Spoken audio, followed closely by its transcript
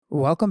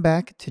Welcome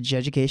back to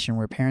Jeducation,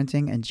 where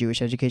parenting and Jewish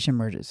education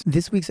merges.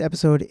 This week's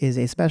episode is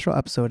a special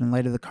episode in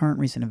light of the current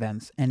recent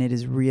events, and it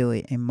is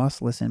really a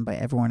must listen by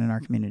everyone in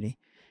our community.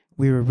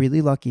 We were really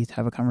lucky to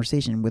have a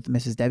conversation with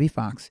Mrs. Debbie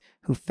Fox,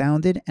 who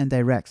founded and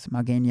directs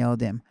Magen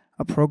Yeladim,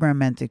 a program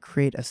meant to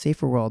create a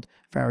safer world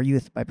for our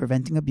youth by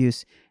preventing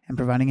abuse and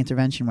providing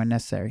intervention when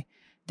necessary.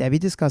 Debbie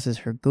discusses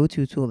her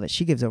go-to tool that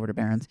she gives over to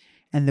parents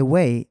and the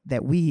way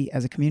that we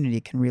as a community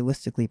can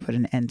realistically put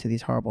an end to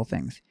these horrible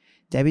things.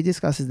 Debbie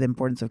discusses the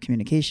importance of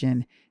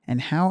communication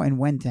and how and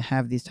when to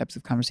have these types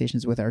of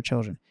conversations with our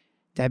children.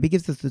 Debbie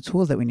gives us the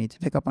tools that we need to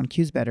pick up on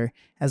cues better,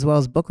 as well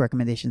as book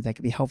recommendations that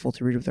can be helpful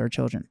to read with our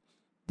children.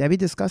 Debbie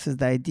discusses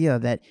the idea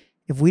that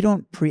if we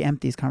don't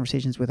preempt these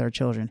conversations with our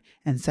children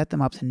and set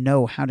them up to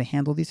know how to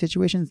handle these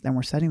situations, then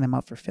we're setting them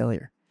up for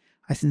failure.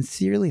 I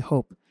sincerely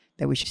hope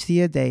that we should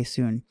see a day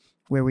soon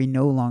where we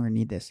no longer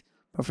need this.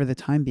 But for the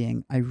time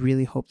being, I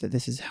really hope that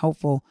this is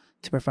helpful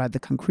to provide the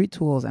concrete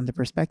tools and the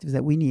perspectives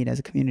that we need as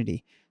a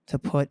community to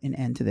put an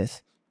end to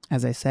this.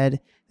 As I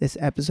said, this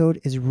episode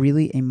is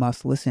really a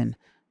must listen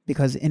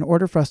because in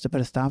order for us to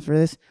put a stop for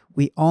this,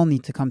 we all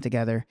need to come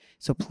together.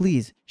 So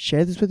please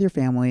share this with your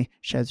family,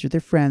 share this with your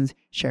friends,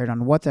 share it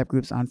on WhatsApp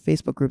groups, on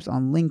Facebook groups,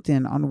 on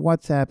LinkedIn, on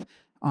WhatsApp,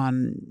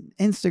 on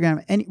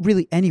Instagram,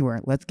 really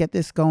anywhere. Let's get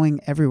this going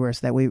everywhere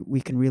so that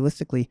we can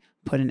realistically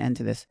put an end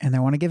to this. And I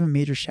want to give a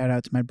major shout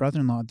out to my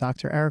brother-in-law,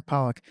 Dr. Eric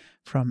Pollack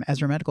from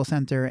Ezra Medical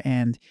Center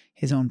and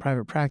his own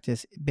private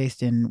practice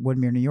based in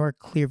Woodmere, New York,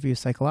 Clearview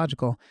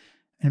Psychological.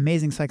 An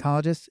amazing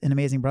psychologist, an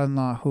amazing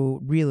brother-in-law who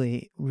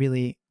really,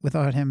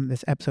 without him,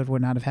 this episode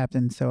would not have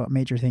happened. So a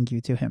major thank you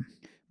to him.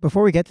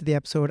 Before we get to the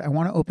episode, I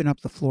want to open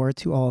up the floor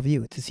to all of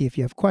you to see if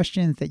you have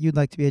questions that you'd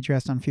like to be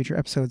addressed on future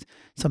episodes,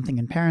 something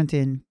in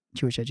parenting,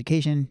 Jewish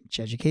education,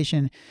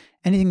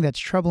 anything that's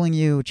troubling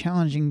you,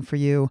 challenging for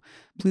you,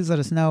 please let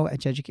us know at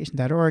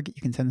jeducation.org. You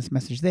can send us a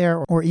message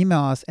there or email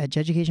us at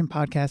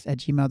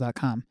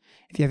jeducationpodcast@gmail.com.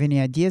 If you have any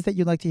ideas that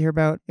you'd like to hear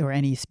about or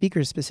any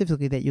speakers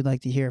specifically that you'd like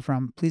to hear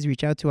from, please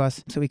reach out to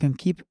us so we can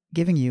keep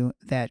giving you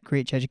that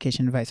great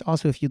education advice.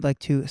 Also, if you'd like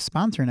to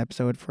sponsor an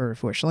episode for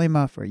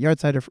Shlema, for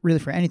Yardside, or really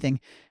for anything,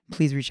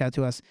 please reach out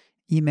to us.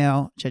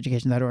 Email,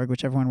 jeducation.org,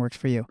 whichever one works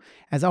for you.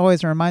 As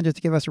always, a reminder to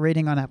give us a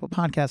rating on Apple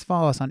Podcasts,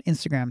 follow us on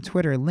Instagram,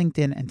 Twitter,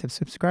 LinkedIn, and to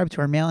subscribe to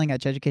our mailing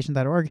at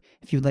jeducation.org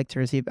if you'd like to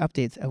receive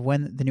updates of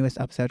when the newest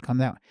episode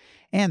comes out.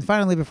 And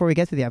finally, before we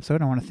get to the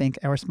episode, I want to thank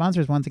our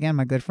sponsors once again,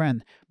 my good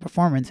friend,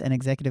 performance and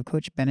executive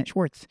coach Bennett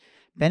Schwartz.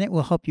 Bennett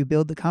will help you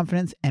build the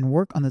confidence and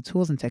work on the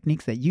tools and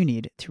techniques that you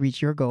need to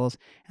reach your goals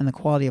and the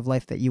quality of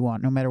life that you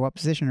want, no matter what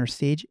position or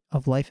stage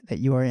of life that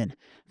you are in.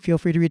 Feel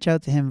free to reach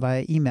out to him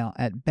via email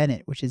at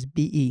Bennett, which is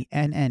BENNETT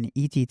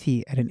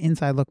at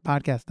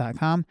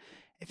aninsidelookpodcast.com.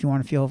 If you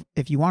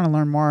want to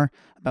learn more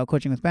about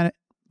coaching with Bennett,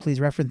 please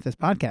reference this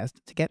podcast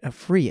to get a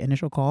free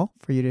initial call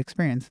for you to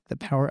experience the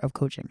power of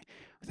coaching.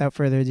 Without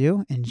further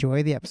ado,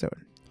 enjoy the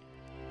episode.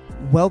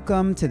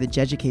 Welcome to the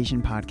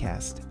Jeducation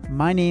Podcast.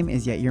 My name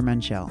is Yair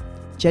Menchel.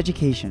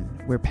 Jeducation,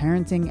 where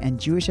parenting and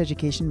Jewish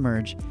education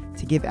merge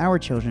to give our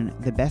children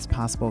the best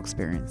possible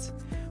experience.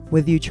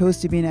 Whether you chose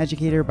to be an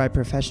educator by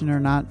profession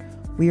or not,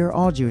 we are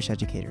all Jewish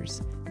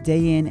educators.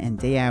 Day in and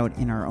day out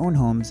in our own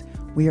homes,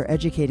 we are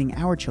educating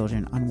our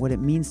children on what it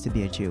means to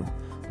be a Jew,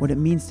 what it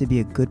means to be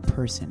a good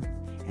person.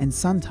 And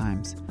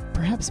sometimes,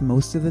 perhaps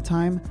most of the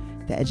time,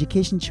 the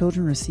education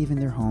children receive in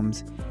their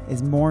homes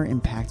is more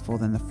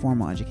impactful than the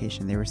formal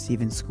education they receive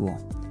in school.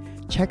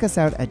 Check us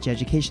out at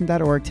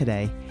jeducation.org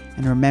today,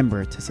 and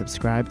remember to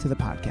subscribe to the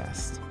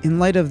podcast. In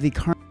light of the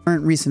current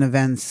recent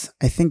events,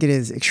 I think it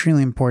is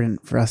extremely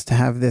important for us to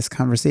have this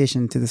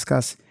conversation to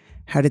discuss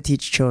how to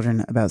teach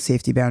children about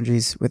safety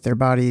boundaries with their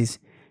bodies,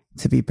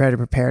 to be better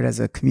prepared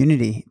as a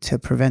community to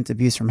prevent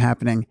abuse from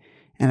happening.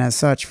 And as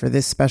such, for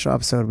this special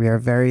episode, we are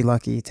very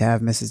lucky to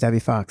have Mrs. Debbie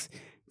Fox.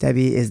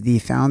 Debbie is the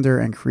founder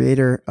and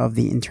creator of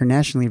the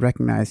internationally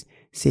recognized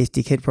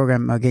safety kit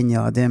program Magen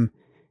Yeladim.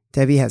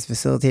 Debbie has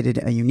facilitated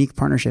a unique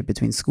partnership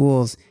between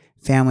schools,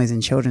 families,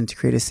 and children to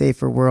create a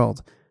safer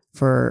world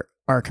for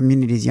our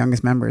community's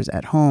youngest members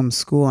at home,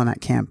 school, and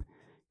at camp.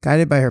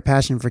 Guided by her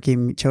passion for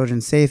keeping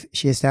children safe,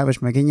 she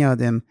established Magen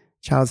Yeladim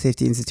Child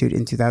Safety Institute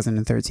in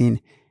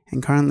 2013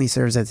 and currently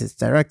serves as its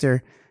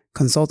director,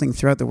 consulting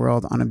throughout the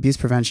world on abuse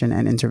prevention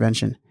and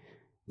intervention.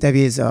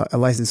 Debbie is a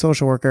licensed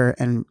social worker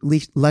and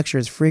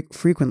lectures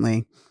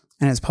frequently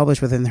and has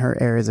published within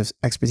her areas of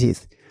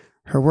expertise.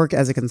 Her work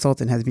as a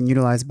consultant has been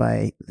utilized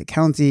by the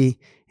county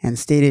and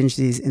state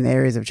agencies in the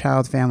areas of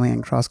child, family,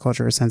 and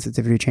cross-cultural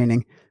sensitivity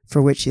training,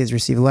 for which she has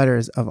received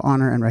letters of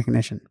honor and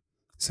recognition.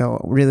 So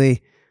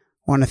really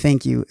want to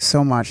thank you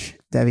so much,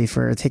 Debbie,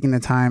 for taking the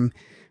time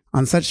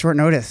on such short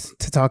notice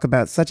to talk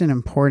about such an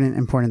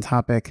important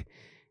topic.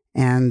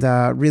 And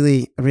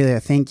really a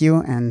thank you.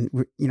 And,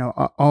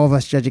 all of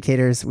us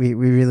educators, we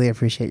really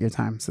appreciate your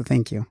time. So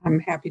thank you.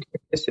 I'm happy to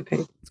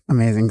participate.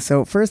 Amazing.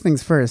 So first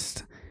things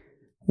first,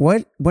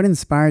 what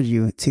inspired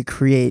you to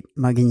create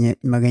Magen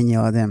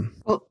Yeladim?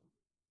 Well,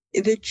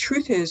 the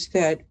truth is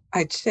that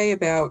I'd say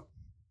about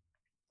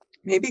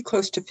maybe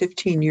close to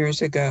 15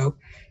 years ago,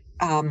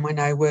 when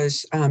I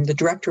was the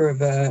director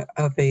of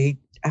a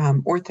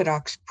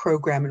Orthodox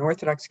program, an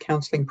Orthodox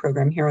counseling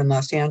program here in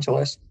Los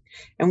Angeles.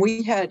 And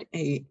we had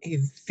a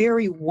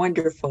very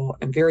wonderful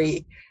and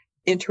very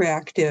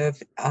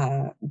interactive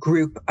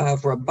group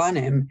of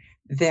Rabbanim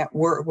that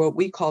were what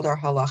we called our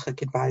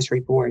Halachic Advisory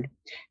Board.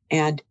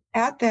 And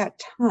at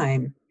that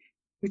time,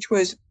 which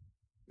was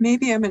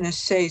maybe I'm going to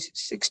say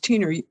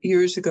 16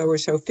 years ago or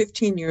so,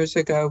 15 years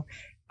ago,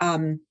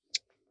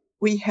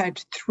 we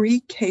had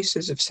 3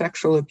 cases of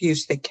sexual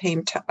abuse that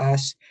came to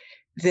us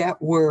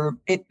that were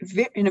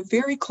in a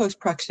very close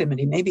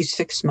proximity, maybe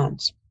 6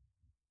 months.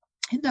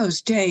 In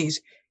those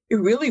days, it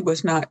really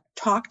was not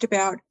talked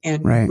about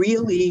and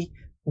really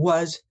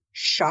was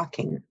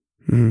shocking.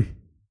 Mm-hmm.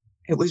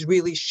 It was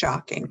really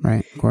shocking.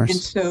 Right, of course. And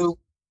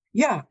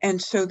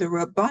so, the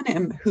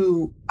Rabbanim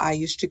who I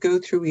used to go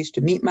through, we used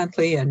to meet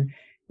monthly and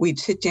we'd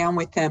sit down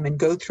with them and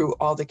go through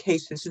all the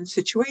cases and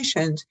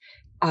situations.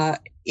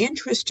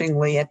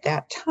 Interestingly, at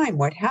that time,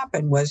 what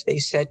happened was they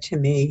said to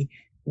me,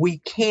 we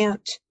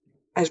can't,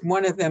 as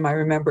one of them I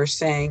remember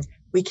saying,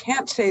 we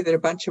can't say that a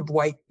bunch of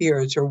white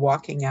beards are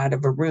walking out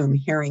of a room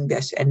hearing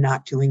this and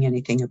not doing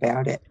anything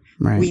about it.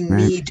 We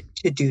need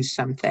to do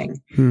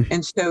something.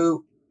 And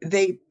so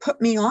they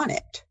put me on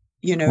it,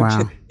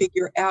 to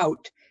figure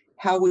out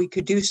how we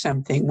could do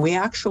something. We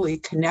actually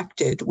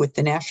connected with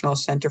the National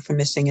Center for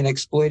Missing and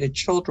Exploited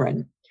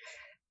Children,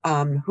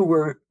 who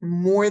were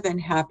more than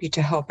happy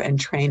to help and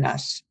train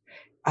us.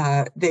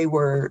 They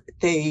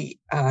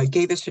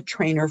gave us a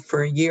trainer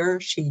for a year.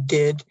 She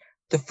did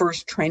the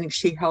first training.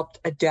 She helped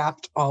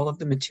adapt all of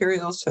the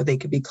materials so they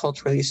could be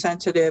culturally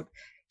sensitive.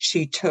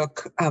 She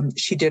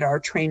did our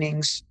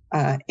trainings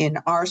in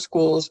our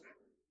schools.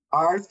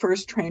 Our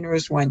first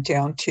trainers went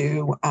down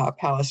to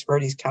Palos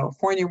Verdes,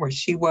 California, where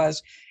she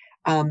was.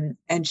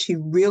 And she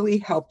really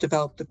helped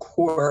develop the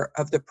core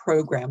of the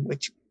program,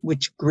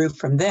 which grew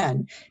from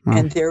then.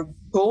 And their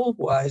goal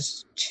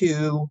was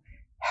to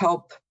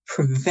help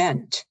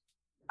prevent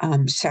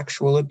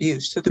sexual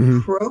abuse. So the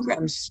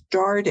program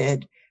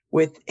started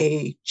with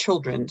a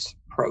children's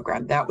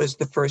program. That was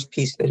the first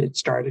piece that it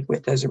started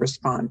with as a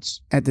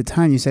response. At the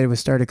time, you said it was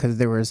started because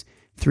there was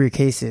 3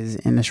 cases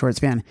in a short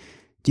span.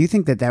 Do you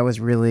think that was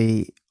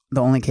really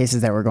the only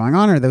cases that were going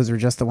on, or those were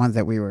just the ones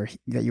that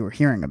you were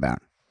hearing about?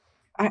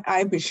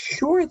 I was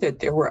sure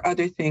that there were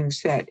other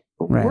things that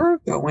were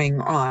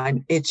going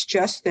on. It's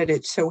just that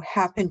it so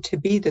happened to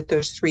be that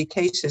those 3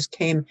 cases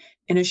came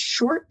in a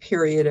short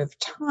period of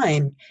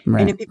time,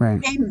 and it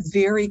became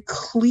very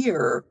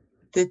clear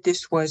that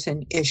this was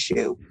an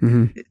issue.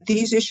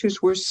 These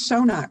issues were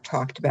so not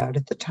talked about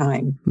at the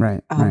time.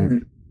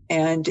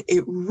 And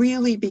it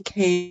really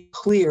became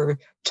clear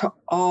to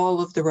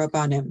all of the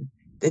Rabbanim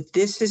that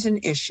this is an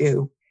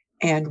issue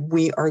and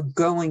we are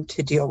going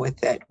to deal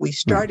with it. We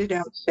started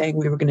out saying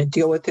we were going to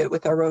deal with it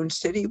with our own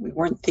city. We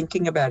weren't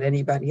thinking about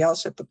anybody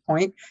else at the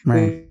point.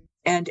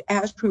 And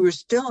as we were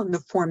still in the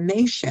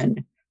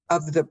formation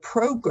of the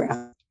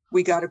program,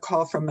 we got a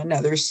call from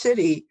another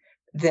city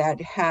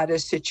that had a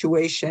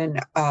situation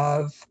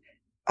of,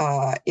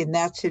 in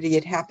that city,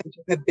 it happened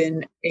to have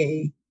been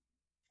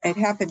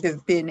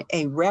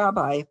a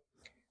rabbi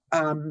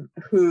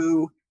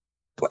who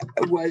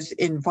was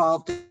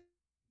involved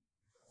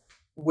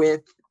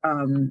with,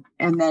 and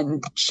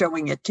then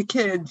showing it to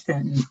kids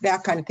and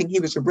that kind of thing. He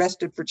was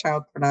arrested for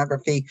child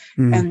pornography.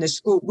 And the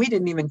school, we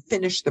didn't even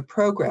finish the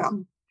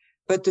program,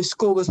 but the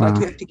school was like,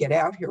 you have to get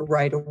out here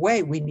right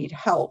away. We need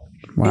help.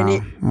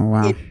 And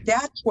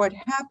that's what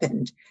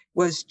happened,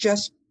 was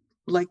just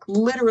like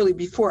literally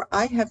before.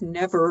 I have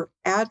never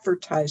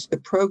advertised the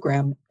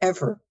program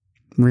ever.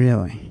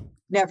 Really?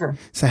 Never.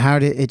 So how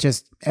did it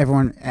just,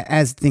 everyone,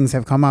 as things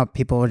have come up,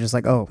 people were just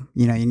like, oh,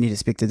 you need to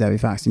speak to Debbie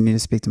Fox. You need to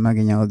speak to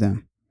Magen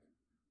Yehudim.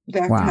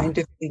 That kind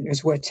of thing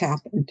is what's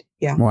happened.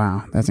 Yeah.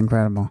 Wow. That's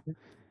incredible.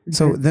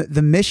 So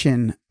the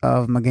mission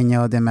of Magen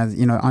Yehudim, as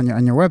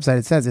on your website,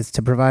 it says it's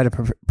to provide a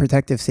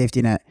protective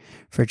safety net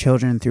for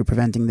children through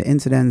preventing the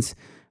incidents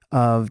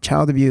of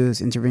child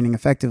abuse, intervening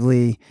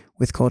effectively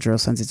with cultural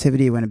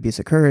sensitivity when abuse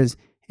occurs,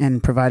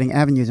 and providing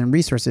avenues and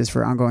resources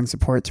for ongoing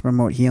support to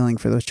promote healing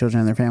for those children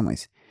and their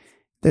families.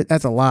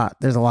 That's a lot.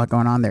 There's a lot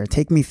going on there.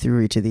 Take me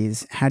through each of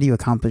these. How do you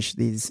accomplish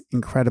these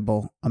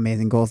incredible,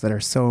 amazing goals that are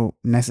so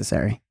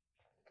necessary?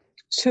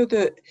 So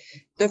the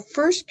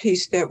first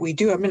piece that we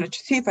do, I'm going to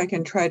see if I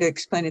can try to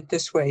explain it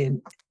this way,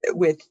 and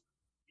with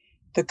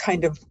the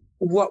kind of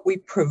what we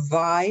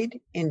provide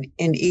in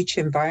each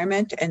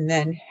environment and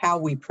then how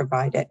we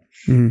provide it.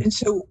 And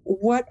so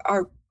what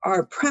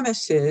our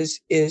premise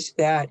is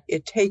that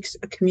it takes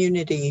a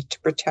community to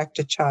protect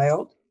a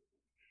child.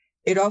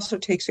 It also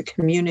takes a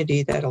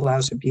community that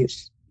allows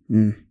abuse.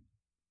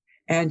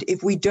 And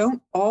if we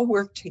don't all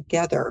work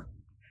together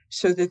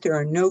so that there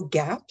are no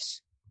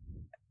gaps,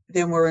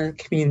 then we're in a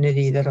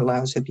community that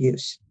allows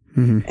abuse.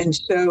 And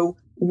so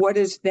what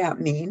does that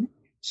mean?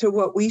 So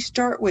what we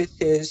start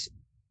with is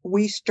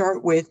we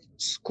start with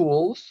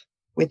schools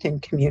within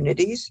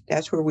communities.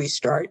 That's where we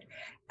start.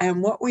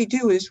 And what we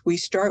do is we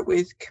start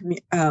with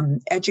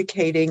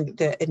educating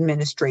the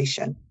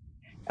administration.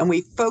 And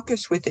we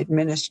focus with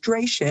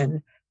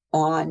administration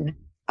on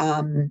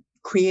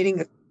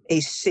creating a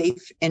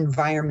safe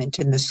environment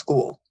in the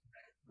school.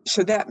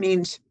 So that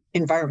means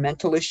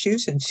environmental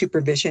issues and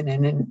supervision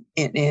and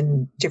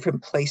in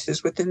different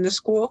places within the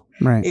school.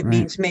 Right. It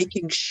means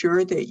making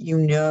sure that you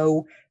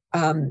know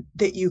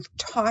that you've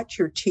taught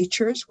your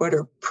teachers what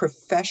are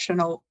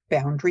professional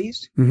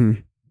boundaries,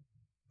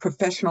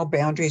 professional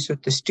boundaries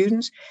with the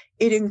students.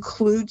 It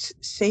includes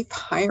safe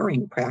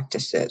hiring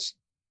practices.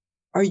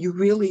 Are you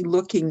really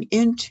looking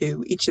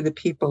into each of the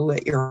people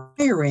that you're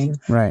hiring,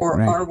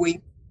 or are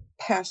we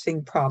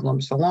passing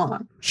problems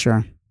along?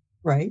 Sure.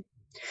 Right.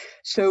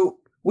 So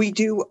we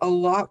do a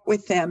lot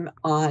with them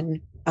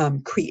on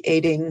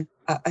creating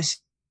a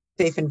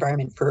safe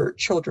environment for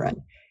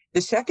children.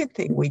 The second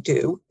thing we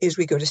do is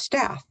we go to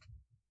staff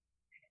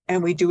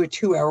and we do a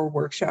 2-hour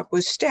workshop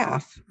with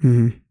staff.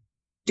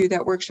 Do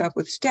that workshop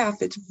with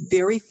staff. It's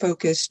very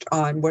focused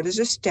on what does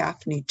a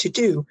staff need to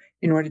do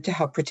in order to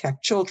help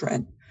protect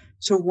children.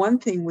 So one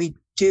thing we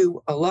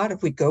do a lot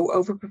of, we go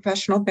over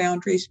professional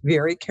boundaries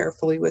very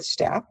carefully with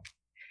staff,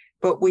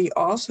 but we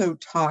also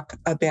talk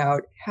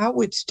about how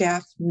would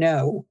staff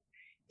know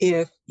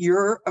if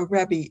you're a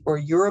Rebbe or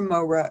you're a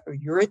Mora or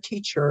you're a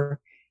teacher,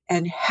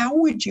 and how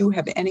would you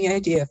have any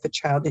idea if a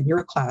child in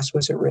your class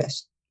was at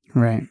risk?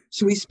 Right.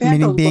 So we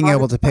spend being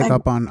able to pick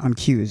up on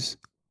cues.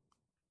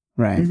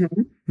 Right.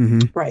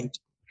 Right.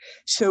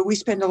 So we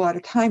spend a lot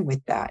of time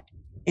with that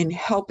in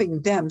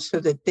helping them so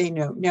that they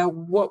know. Now,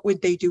 what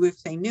would they do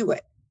if they knew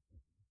it?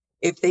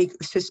 If they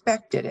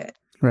suspected it?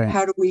 Right.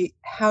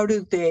 How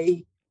do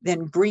they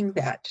then bring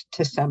that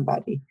to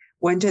somebody?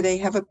 When do they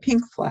have a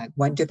pink flag?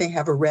 When do they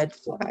have a red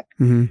flag?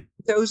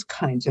 Those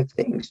kinds of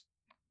things.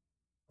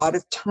 A lot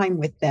of time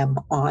with them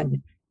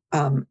on,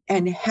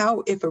 and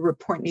how, if a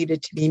report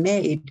needed to be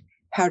made,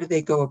 how do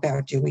they go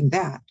about doing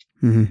that?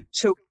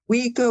 So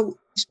we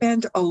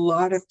spend a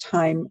lot of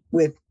time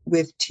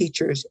with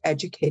teachers,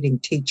 educating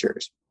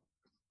teachers.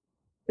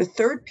 The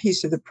third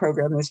piece of the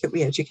program is that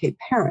we educate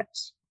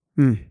parents.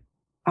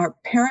 Our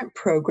parent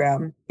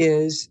program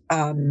is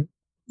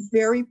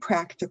very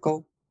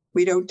practical.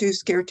 We don't do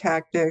scare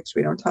tactics.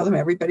 We don't tell them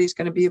everybody's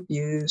going to be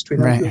abused. We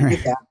don't do any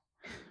of that.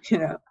 You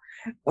know,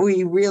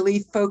 we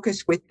really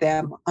focus with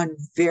them on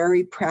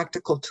very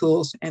practical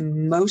tools,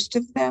 and most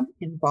of them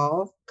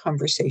involve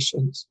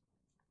conversations.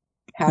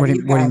 What do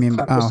you mean?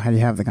 How do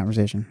you have the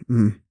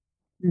conversation?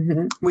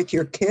 With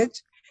your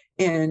kids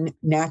in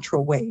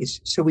natural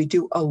ways. So we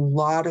do a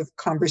lot of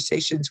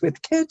conversations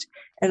with kids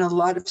and a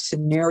lot of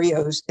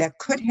scenarios that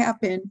could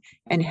happen,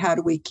 and how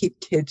do we keep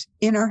kids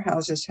in our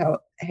houses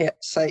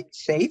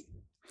safe?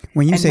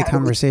 When you say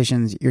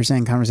conversations, you're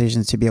saying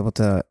conversations to be able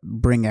to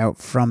bring out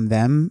from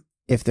them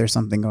if there's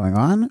something going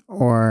on,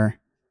 or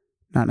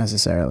not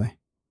necessarily?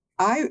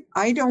 I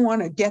don't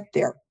want to get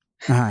there.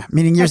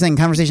 Meaning you're saying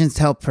conversations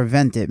to help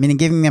prevent it, meaning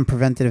giving them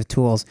preventative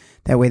tools.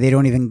 That way they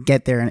don't even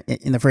get there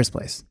in the first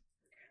place.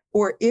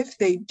 Or if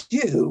they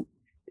do,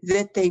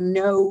 that they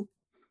know,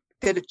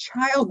 that a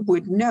child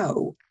would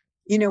know,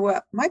 you know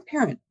what, my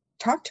parent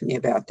talked to me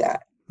about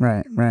that.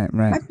 Right.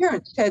 My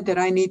parents said that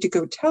I need to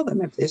go tell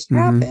them if this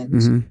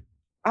happens.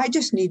 I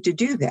just need to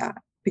do that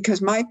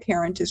because my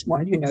parent is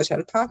one who knows how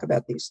to talk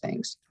about these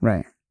things.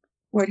 Right.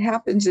 What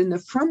happens in the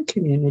frum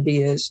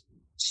community is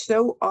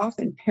so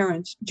often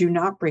parents do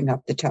not bring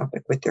up the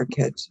topic with their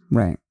kids.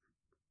 Right.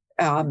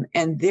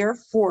 And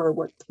therefore,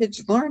 what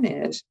kids learn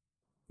is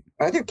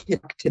other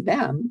kids talk to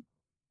them,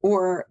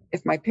 or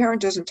if my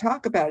parent doesn't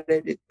talk about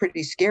it, it's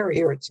pretty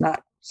scary, or it's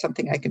not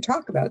something I can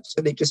talk about.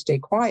 So they just stay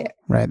quiet.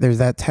 Right. There's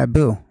that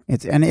taboo.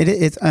 It's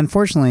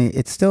unfortunately,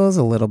 it still is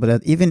a little bit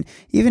of, even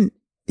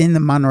in the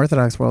modern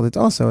Orthodox world, it's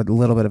also a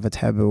little bit of a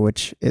taboo,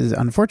 which is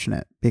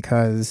unfortunate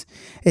because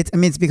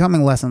it's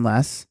becoming less and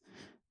less.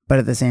 But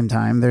at the same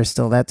time, there's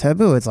still that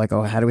taboo. It's like,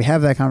 oh, how do we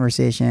have that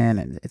conversation?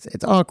 And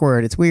it's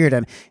awkward, it's weird,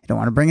 and you don't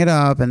want to bring it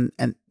up. And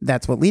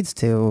that's what leads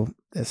to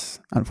this,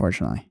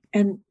 unfortunately.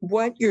 And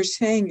what you're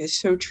saying is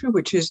so true,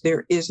 which is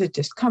there is a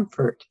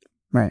discomfort.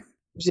 Right.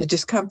 There's a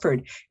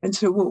discomfort. And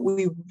so what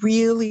we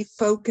really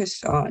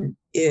focus on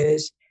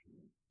is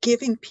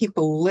giving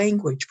people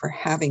language for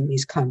having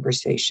these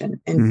conversations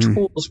and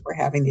tools for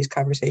having these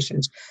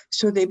conversations,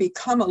 so they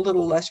become a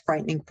little less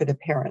frightening for the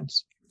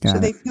parents. So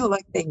they feel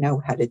like they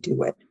know how to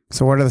do it.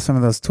 So what are some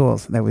of those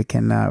tools that we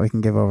can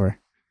give over?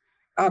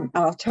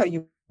 I'll tell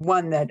you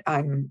one that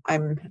I'm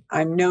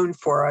known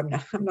for. I'm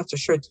not so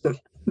sure it's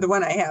the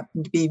one I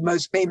happen to be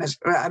most famous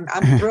for. I'm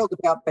thrilled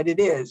about, but it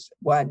is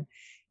one,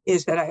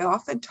 is that I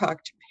often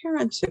talk to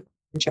parents of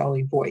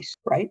jelly voice,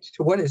 right?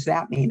 So what does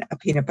that mean? A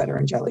peanut butter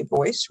and jelly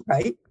voice,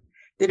 right?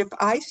 That if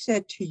I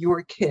said to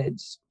your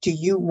kids, do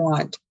you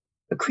want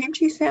a cream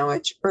cheese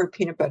sandwich or a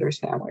peanut butter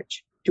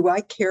sandwich? Do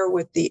I care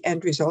what the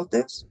end result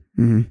is?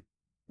 No,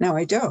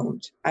 I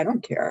don't. I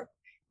don't care.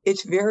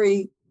 It's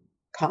very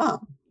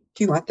calm.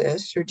 Do you want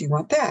this or do you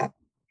want that?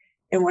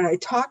 And what I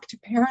talk to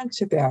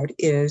parents about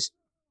is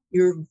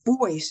your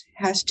voice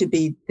has to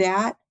be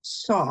that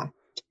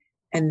soft,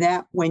 and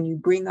that when you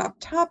bring up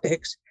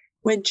topics,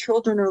 when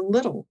children are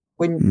little,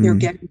 when they're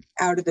getting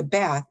out of the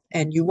bath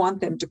and you want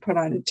them to put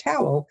on a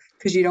towel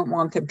because you don't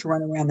want them to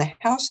run around the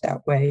house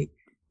that way,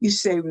 you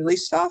say really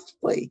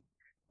softly,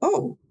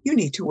 "Oh, you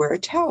need to wear a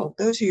towel.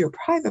 Those are your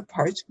private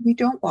parts. We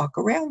don't walk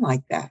around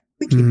like that.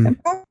 We keep them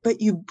up." But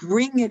you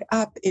bring it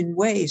up in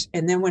ways.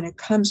 And then when it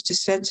comes to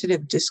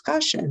sensitive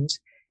discussions,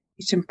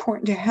 it's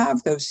important to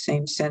have those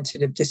same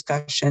sensitive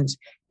discussions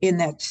in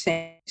that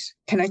same.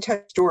 Can I tell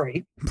a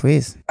story?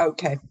 Please.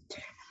 Okay.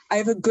 I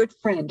have a good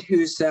friend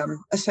who's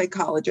a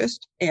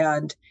psychologist,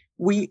 and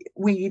we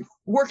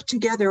worked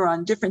together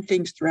on different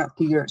things throughout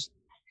the years.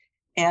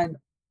 And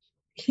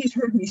he's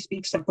heard me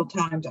speak several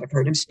times. I've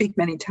heard him speak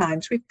many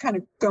times. We've kind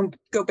of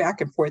go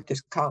back and forth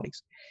as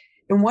colleagues.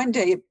 And one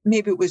day,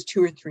 maybe it was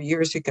 2 or 3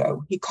 years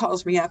ago, he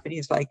calls me up and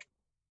he's like,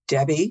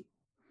 "Debbie,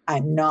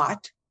 I'm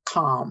not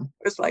calm."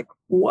 I was like,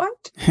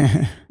 "What?"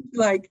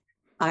 Like,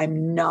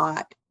 "I'm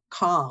not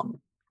calm.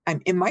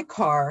 I'm in my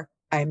car.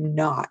 I'm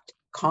not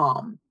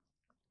calm."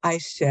 I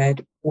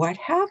said, "What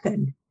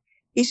happened?"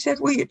 He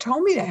said, "Well, you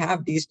told me to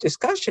have these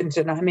discussions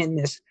and I'm in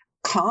this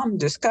calm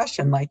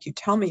discussion. Like you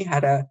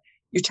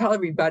tell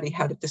everybody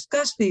how to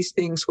discuss these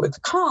things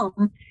with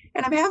calm.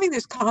 And I'm having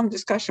this calm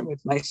discussion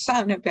with my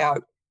son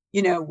about,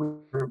 we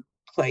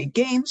play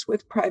games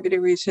with private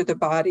areas of the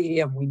body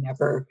and we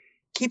never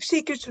keep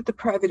secrets with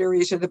the private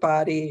areas of the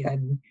body.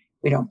 And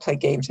we don't play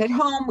games at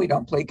home. We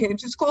don't play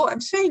games at school.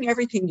 I'm saying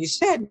everything you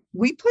said.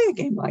 We play a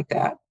game like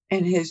that."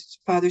 And his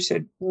father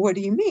said, "What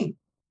do you mean?"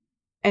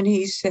 And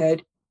he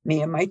said,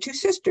 "Me and my 2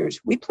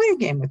 sisters, we play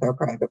a game with our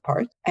private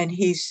parts." And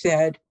he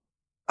said,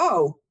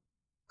 "Oh,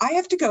 I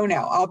have to go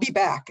now. I'll be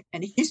back."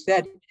 And he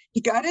said, he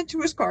got into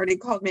his car and he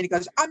called me and he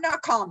goes, "I'm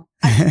not calm.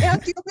 I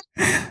can't deal with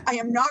this. I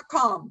am not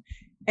calm."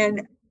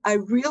 And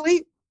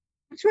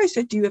so I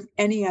said, "Do you have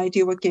any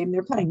idea what game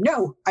they're playing?"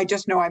 "No, I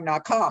just know I'm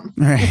not calm."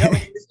 Right.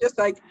 It's just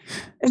like,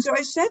 and so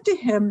I said to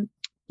him,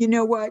 "You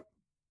know what?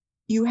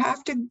 You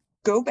have to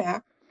go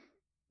back.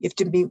 You have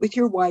to meet with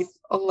your wife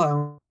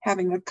alone,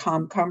 having a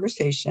calm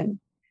conversation,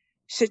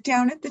 sit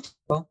down at the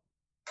table,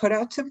 put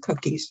out some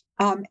cookies,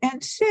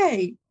 and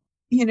say,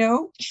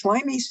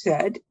 Shlomi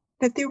said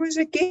that there was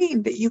a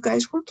game that you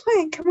guys were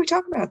playing. Can we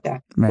talk about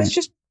that?" Right. It's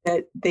just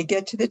that they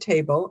get to the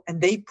table and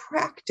they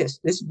practice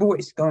this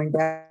voice going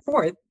back and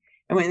forth.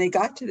 And when they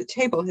got to the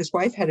table, his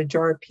wife had a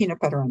jar of peanut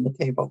butter on the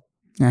table.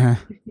 Uh-huh.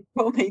 He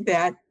told me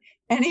that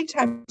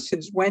anytime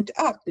his went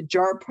up, the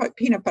jar of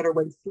peanut butter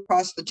went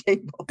across the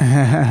table.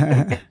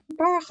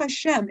 Baruch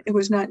Hashem, it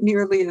was not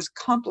nearly as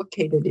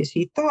complicated as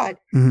he thought.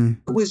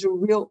 It was a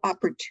real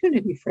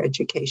opportunity for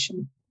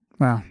education.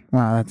 Wow,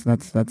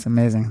 that's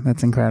amazing.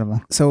 That's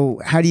incredible. So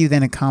how do you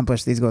then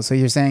accomplish these goals? So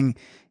you're saying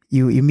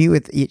you meet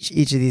with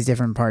each of these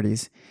different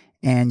parties,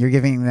 and you're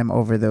giving them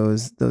over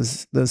those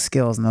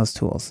skills and those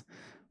tools.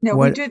 No,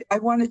 we did. I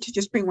wanted to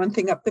just bring one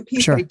thing up. The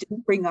piece I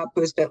didn't bring up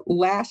was that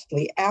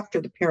lastly,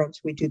 after the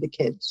parents, we do the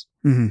kids.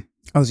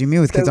 Oh, so you meet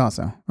with kids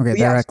also? Okay,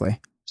 directly. Yes.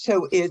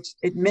 So it's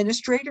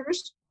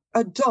administrators,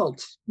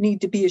 adults need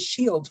to be a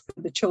shield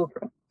for the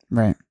children.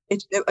 Right.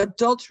 It's the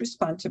adults'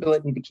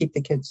 responsibility to keep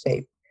the kids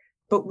safe.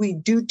 But we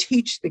do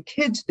teach the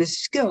kids the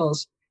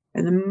skills.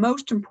 And the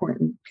most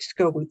important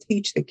skill we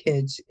teach the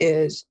kids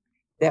is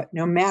that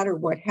no matter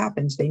what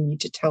happens, they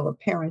need to tell a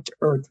parent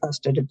or a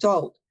trusted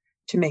adult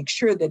to make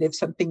sure that if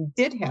something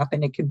did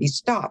happen, it can be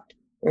stopped.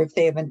 Or if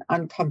they have an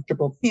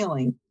uncomfortable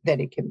feeling, that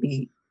it can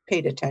be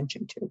paid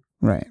attention to.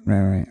 Right.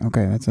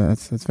 Okay,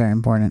 that's very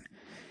important.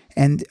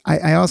 And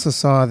I also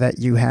saw that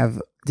you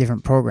have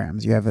different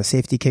programs. You have a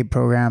Safety Cape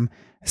program,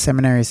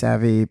 Seminary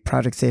Savvy,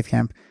 Project Safe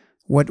Camp.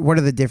 What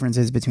are the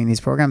differences between these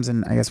programs,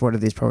 and I guess what do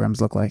these programs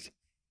look like?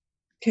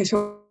 Okay,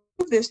 so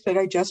this that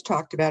I just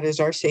talked about is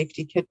our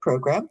Safety Kit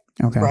program.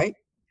 Okay. Right?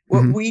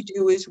 What we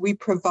do is we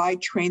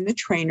provide train the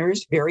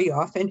trainers very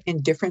often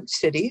in different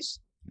cities.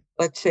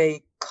 Let's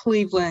say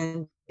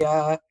Cleveland,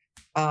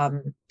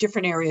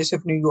 different areas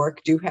of New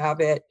York do have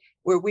it,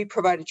 where we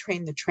provide a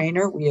train the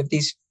trainer. We have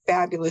these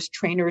fabulous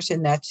trainers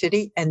in that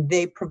city, and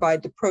they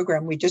provide the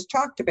program we just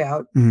talked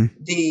about,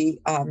 the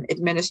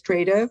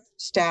administrative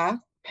staff,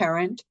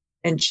 parent,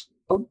 and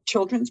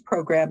children's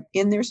program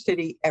in their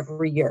city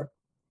every year.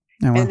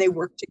 Oh, wow. And they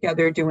work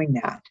together doing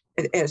that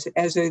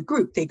as a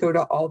group. They go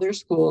to all their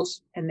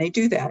schools and they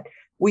do that.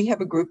 We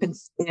have a group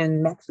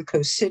in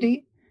Mexico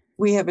City.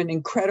 We have an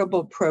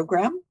incredible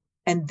program,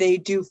 and they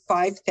do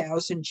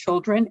 5,000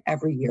 children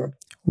every year.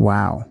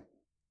 Wow.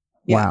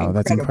 Yeah, wow, incredible.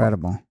 That's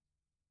incredible.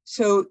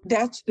 So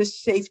that's the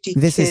Safety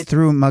Kit. This is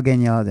through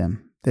Magen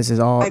Yeladim. This is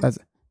all.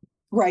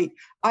 Right.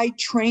 I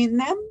train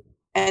them,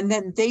 and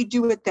then they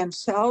do it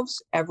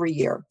themselves every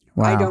year.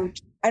 Wow.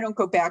 I don't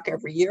go back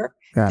every year.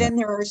 Then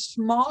there are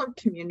smaller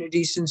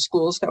communities and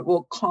schools that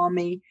will call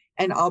me,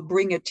 and I'll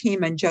bring a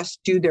team and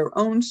just do their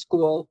own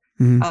school.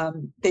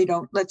 They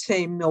don't, let's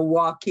say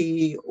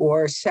Milwaukee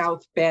or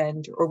South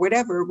Bend or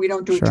whatever. We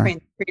don't do a train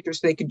the trainer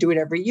so they can do it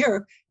every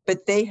year,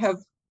 but they have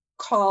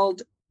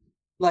called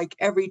like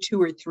every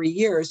 2 or 3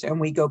 years, and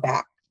we go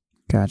back.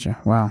 Gotcha.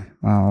 Wow.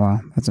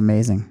 That's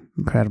amazing.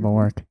 Incredible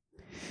work.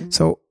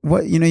 So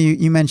what,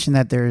 you mentioned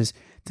that there's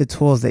the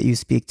tools that you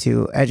speak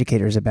to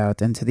educators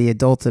about and to the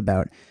adults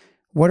about,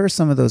 what are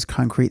some of those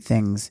concrete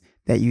things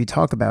that you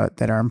talk about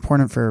that are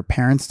important for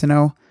parents to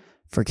know,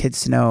 for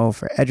kids to know,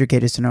 for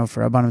educators to know,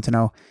 for Rabbanim to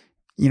know?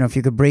 If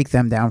you could break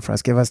them down for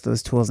us, give us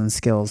those tools and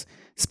skills,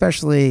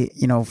 especially,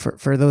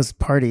 for those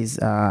parties,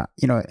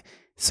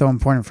 so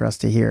important for us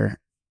to hear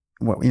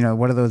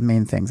what are those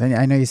main things?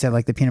 I know you said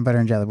like the peanut butter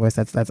and jelly boys.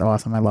 That's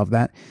awesome. I love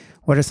that.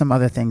 What are some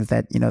other things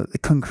that, the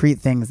concrete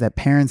things that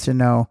parents should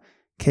know,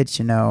 kids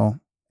should know,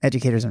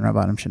 educators and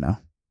Rabbanim should know?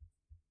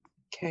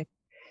 Okay.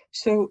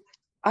 So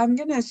I'm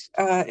going to,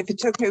 if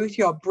it's okay with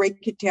you, I'll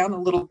break it down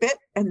a little bit.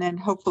 And then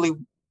hopefully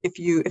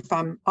if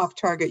I'm off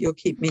target, you'll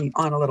keep me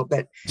on a little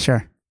bit.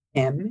 Sure.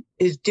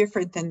 Is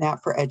different than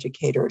that for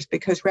educators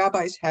because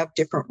rabbis have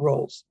different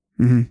roles.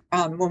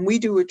 Mm-hmm. When we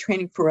do a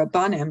training for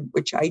Rabbanim,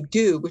 which I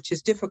do, which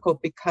is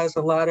difficult because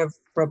a lot of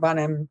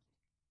Rabbanim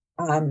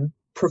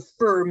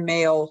prefer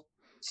male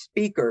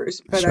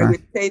speakers, but Sure. I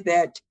would say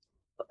that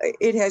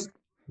it has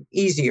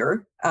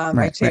easier.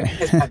 I'd say it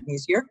has gotten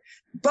easier.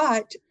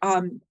 But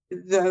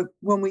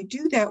when we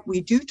do that,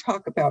 we do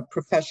talk about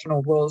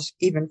professional roles,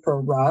 even for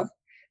a Rav.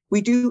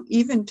 We do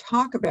even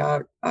talk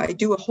about, I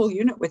do a whole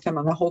unit with them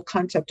on the whole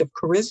concept of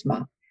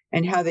charisma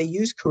and how they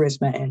use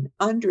charisma and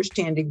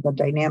understanding the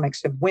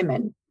dynamics of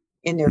women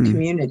in their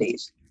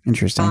communities.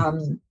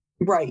 Interesting.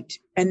 Right.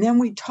 And then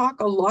we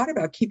talk a lot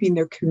about keeping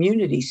their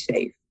community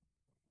safe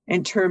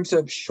in terms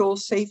of shul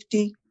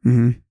safety,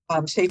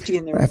 safety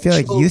in their I feel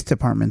like youth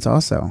departments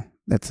also.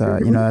 That's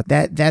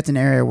that's an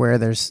area where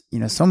there's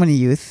so many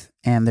youth,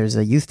 and there's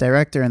a youth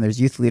director and there's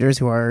youth leaders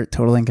who are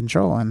totally in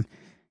control. And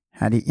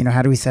how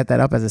do we set that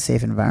up as a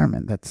safe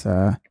environment? That's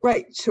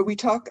right. So we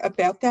talk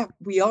about that.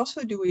 We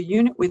also do a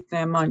unit with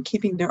them on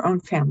keeping their own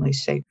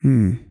families safe,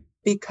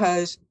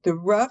 because the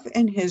Rav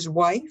and his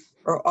wife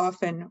are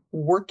often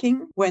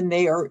working when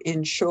they are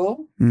in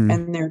shul,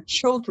 and their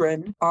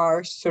children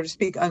are, so to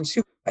speak,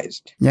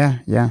 unsupervised. Yeah,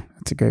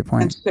 that's a great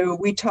point. And so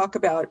we talk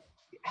about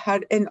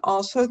and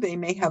also they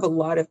may have a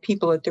lot of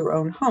people at their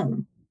own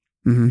home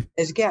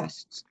as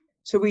guests.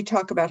 So we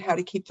talk about how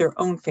to keep their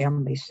own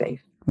family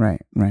safe.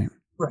 Right.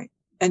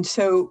 And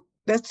so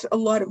that's a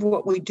lot of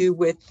what we do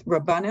with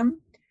Rabbanim.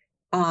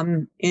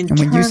 And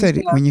when you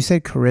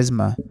said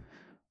charisma,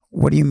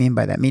 what do you mean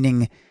by that?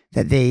 Meaning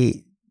that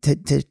they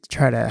to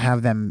try to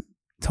have them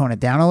tone it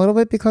down a little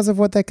bit because of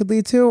what that could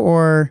lead to,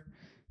 or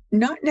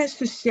not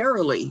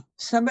necessarily.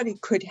 Somebody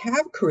could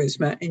have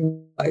charisma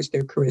and utilize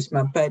their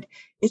charisma, but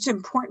it's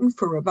important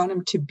for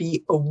Rabbanim to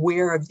be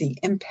aware of the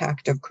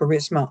impact of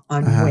charisma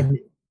on women.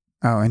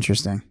 Oh,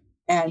 interesting.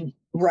 And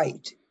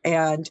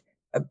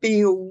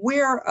be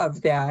aware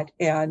of that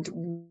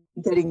and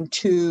getting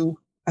too,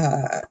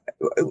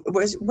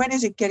 when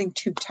is it getting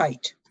too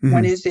tight?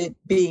 When is it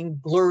being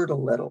blurred a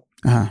little?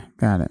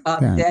 Got it.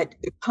 That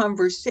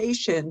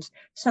conversations,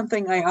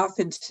 something I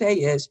often say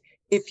is,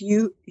 if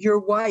your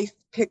wife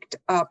picked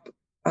up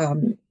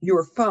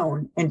your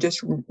phone and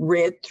just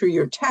read through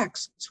your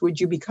texts, would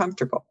you be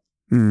comfortable?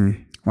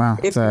 Wow.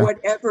 If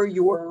whatever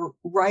you're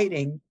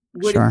writing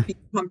wouldn't be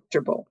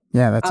comfortable.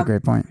 Yeah, that's a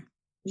great point.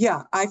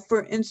 Yeah. I,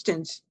 for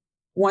instance,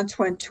 once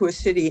went to a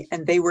city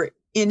and they were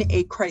in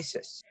a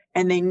crisis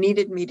and they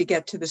needed me to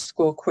get to the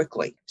school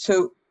quickly.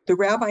 So the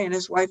rabbi and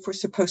his wife were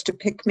supposed to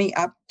pick me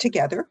up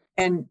together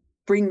and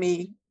bring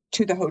me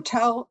to the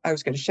hotel. I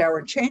was going to shower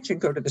and change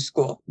and go to the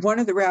school. One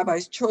of the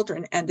rabbi's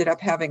children ended up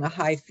having a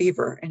high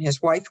fever and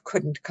his wife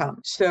couldn't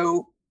come.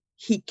 So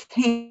he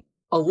came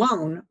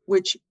alone,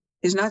 which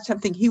is not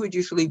something he would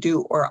usually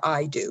do or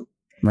I do.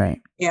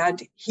 Right.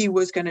 And he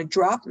was going to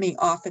drop me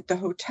off at the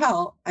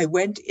hotel. I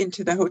went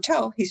into the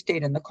hotel. He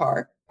stayed in the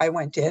car. I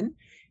went in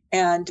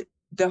and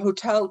the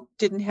hotel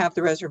didn't have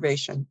the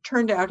reservation.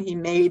 Turned out he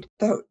made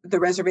the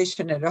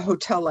reservation at a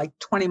hotel like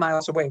 20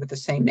 miles away with the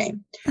same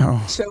name.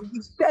 Oh. So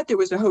he said there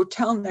was a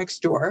hotel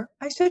next door.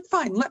 I said,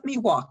 fine, let me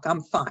walk. I'm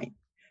fine.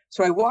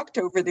 So I walked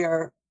over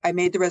there. I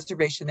made the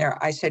reservation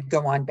there. I said,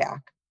 go on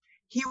back.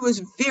 He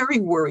was very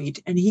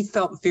worried and he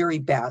felt very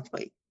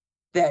badly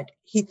that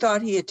he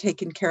thought he had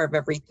taken care of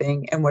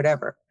everything and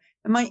whatever.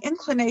 And my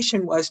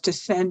inclination was to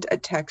send a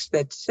text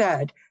that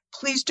said,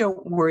 please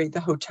don't worry,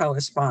 the hotel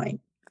is fine.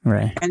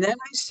 Right. And then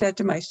I said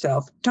to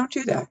myself, don't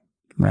do that.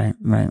 Right.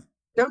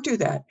 Don't do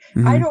that.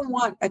 I don't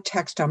want a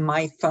text on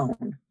my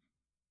phone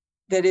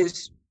that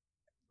is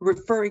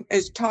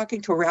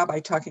talking to a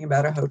rabbi talking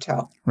about a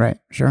hotel. Right.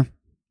 Sure.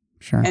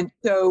 And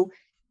so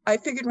I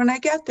figured when I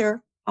get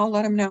there, I'll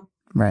let him know.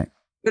 Right.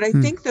 But I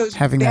think those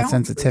having that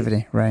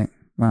sensitivity, right.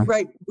 Wow.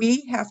 Right.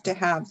 We have to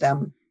have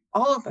them.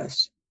 All of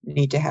us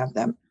need to have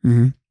them.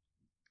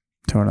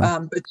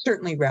 Totally. But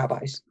certainly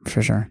rabbis.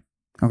 For sure.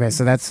 Okay.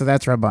 So that's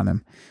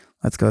Rabbanim.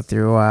 Let's go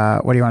through,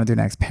 what do you want to do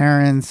next?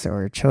 Parents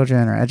or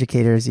children or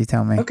educators? You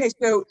tell me. Okay.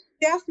 So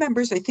staff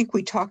members, I think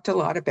we talked a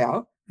lot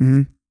about.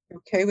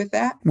 Okay with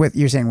that?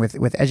 You're saying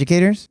with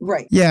educators?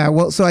 Right. Yeah.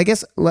 Well, so I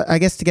guess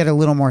to get a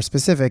little more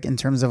specific in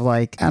terms of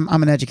like, I'm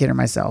an educator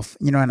myself,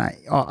 and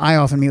I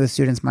often meet with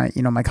students,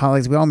 my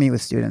colleagues, we all meet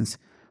with students.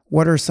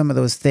 What are some of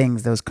those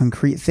things, those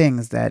concrete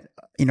things that,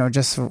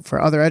 just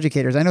for other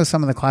educators, I know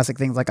some of the classic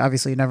things, like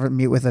obviously you never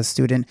meet with a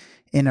student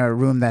in a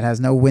room that has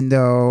no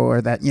window,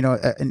 or that,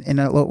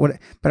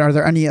 but are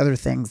there any other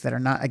things that are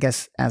not, I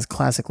guess, as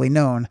classically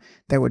known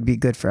that would be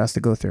good for us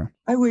to go through?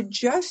 I would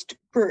just,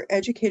 for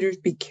educators,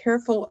 be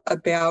careful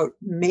about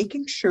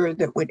making sure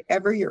that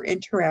whatever your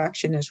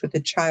interaction is with the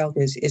child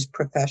is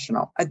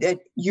professional, that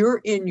you're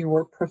in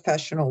your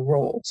professional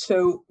role.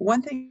 So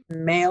one thing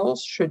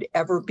males should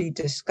ever be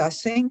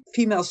discussing,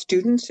 female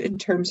students in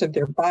terms of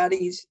their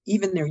bodies,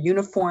 even their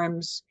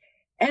uniforms,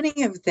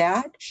 any of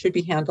that should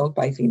be handled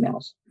by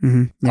females.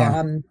 Mm-hmm.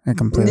 Yeah, I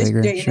completely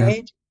agree. In this day and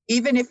age,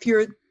 even if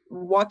you're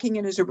walking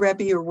in as a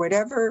Rebbe or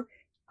whatever,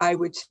 I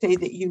would say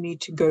that you need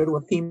to go to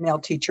a female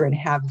teacher and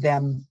have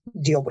them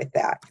deal with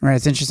that. Right.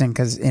 It's interesting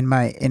because in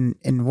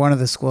one of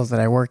the schools that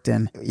I worked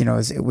in,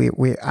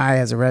 I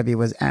as a Rebbe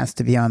was asked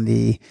to be on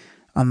the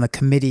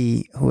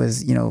committee, who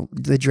was,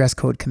 the dress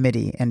code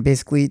committee, and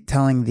basically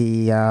telling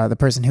the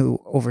person who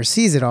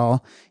oversees it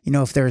all,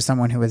 if there was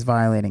someone who was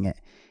violating it.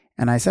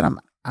 And I said,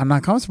 I'm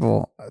not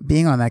comfortable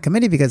being on that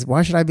committee, because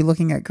why should I be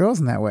looking at girls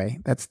in that way?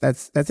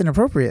 That's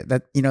inappropriate.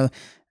 That,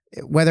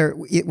 whether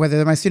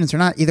they're my students or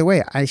not, either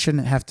way, I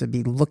shouldn't have to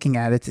be looking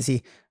at it to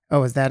see,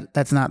 oh,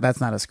 that's not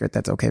a skirt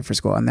that's okay for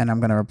school, and then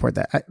I'm going to report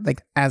that.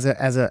 As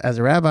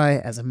a rabbi,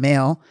 as a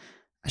male,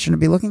 I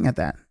shouldn't be looking at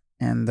that.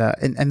 And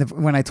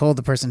when I told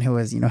the person who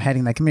was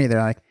heading that committee, they're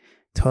like,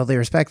 totally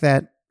respect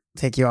that,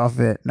 take you off of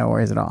it, no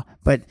worries at all.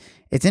 But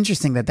it's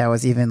interesting that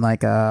was even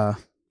like a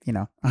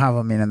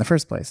Havamina in the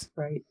first place.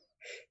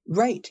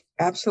 Right,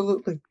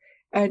 absolutely.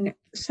 And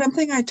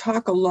something I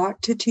talk a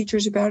lot to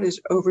teachers about is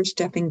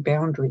overstepping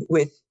boundary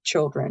with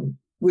children,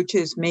 which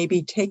is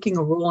maybe taking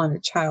a role in a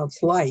child's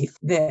life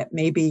that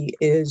maybe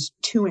is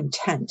too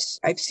intense.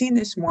 I've seen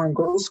this more in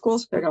girls'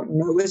 schools. I don't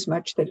know as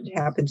much that it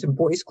happens in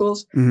boys'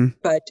 schools, mm-hmm.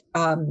 but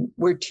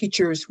where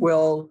teachers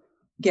will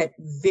get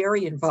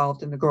very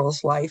involved in the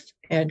girl's life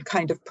and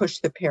kind of push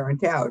the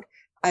parent out.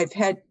 I've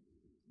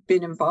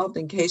been involved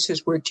in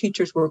cases where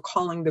teachers were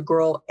calling the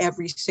girl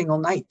every single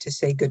night to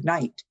say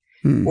goodnight.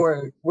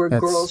 Or where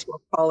girls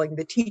were calling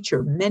the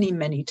teacher many,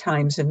 many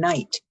times a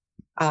night,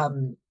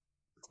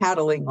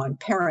 tattling on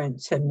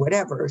parents and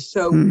whatever.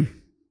 So,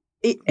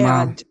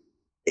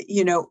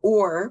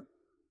 or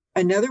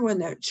another one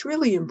that's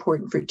really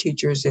important for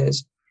teachers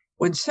is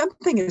when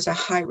something is a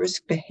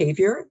high-risk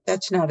behavior,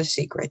 that's not a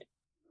secret.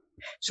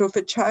 So if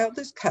a child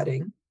is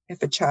cutting,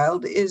 if a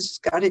child is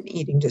got an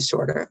eating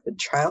disorder, if a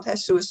child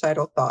has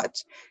suicidal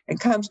thoughts and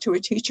comes to a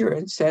teacher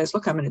and says,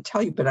 look, I'm going to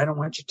tell you, but I don't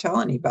want you to tell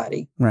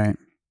anybody. Right.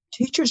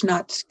 Teacher's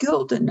not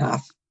skilled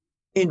enough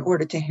in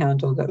order to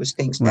handle those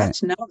things. Right.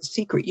 That's not a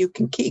secret you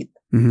can keep.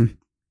 Mm-hmm.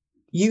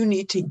 You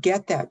need to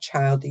get that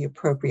child the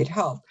appropriate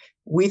help.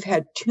 We've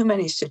had too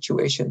many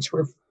situations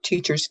where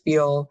teachers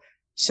feel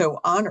so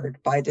honored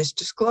by this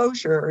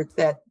disclosure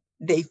that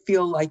they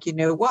feel like, you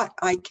know what,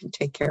 I can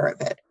take care of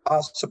it.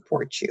 I'll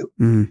support you.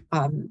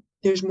 Mm-hmm.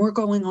 There's more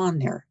going on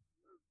there.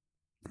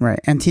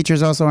 Right. And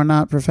teachers also are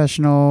not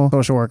professional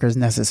social workers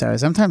necessarily.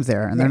 Sometimes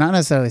they're, and they're not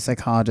necessarily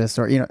psychologists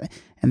or,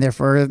 and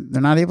therefore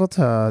they're not able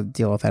to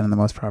deal with that in the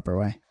most proper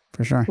way,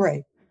 for sure.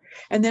 Right.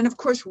 And then, of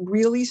course,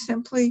 really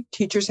simply,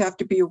 teachers have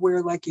to be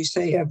aware, like you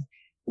say, of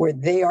where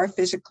they are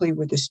physically,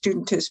 where the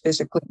student is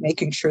physically,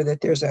 making sure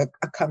that there's a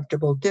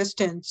comfortable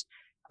distance,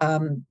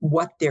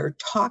 what they're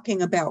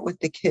talking about with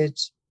the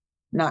kids,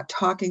 not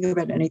talking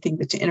about anything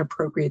that's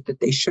inappropriate that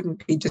they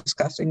shouldn't be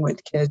discussing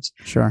with kids.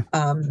 Sure.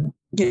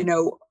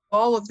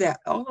 All of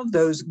that, all of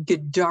those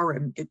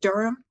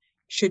Gedarim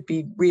should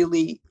be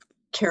really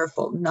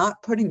careful,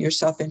 not putting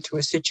yourself into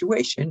a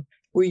situation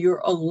where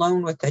you're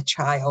alone with a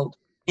child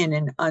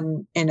in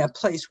a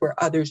place where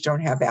others don't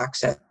have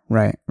access.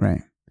 Right.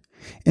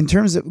 In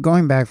terms of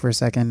going back for a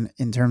second,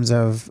 in terms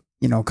of,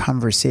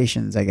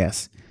 conversations, I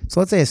guess.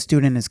 So let's say a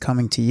student is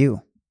coming to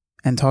you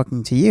and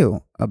talking to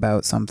you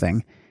about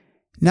something.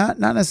 Not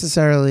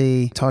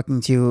necessarily talking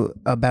to you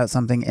about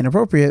something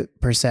inappropriate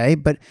per se,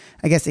 but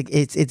I guess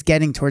it's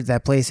getting towards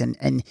that place,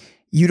 and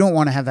you don't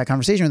want to have that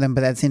conversation with them,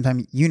 but at the same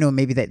time,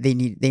 maybe that they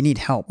need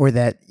help, or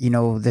that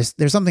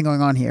there's something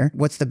going on here.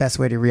 What's the best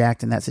way to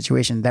react in that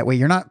situation? That way,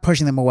 you're not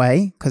pushing them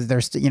away because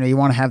they're you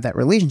want to have that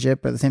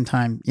relationship, but at the same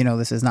time,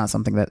 this is not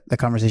something that the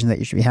conversation that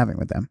you should be having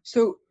with them.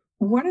 So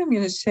what I'm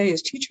going to say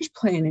is teachers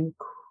play an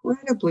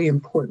incredibly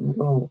important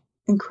role.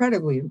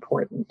 Incredibly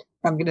important.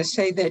 I'm going to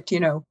say that,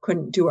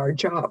 couldn't do our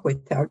job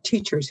without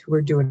teachers who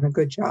are doing a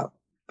good job.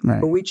 Right.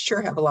 But we'd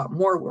sure have a lot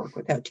more work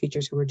without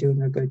teachers who are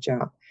doing a good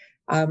job.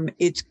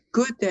 It's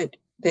good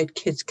that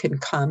kids can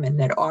come, and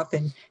that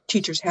often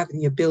teachers have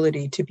the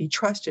ability to be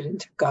trusted and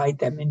to guide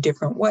them in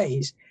different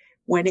ways.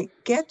 When it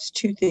gets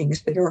to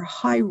things that are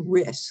high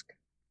risk,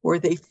 or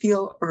they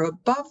feel are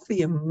above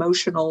the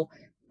emotional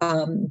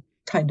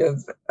kind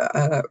of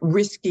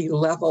risky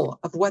level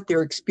of what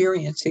they're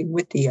experiencing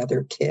with the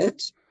other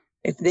kids,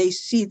 if they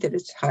see that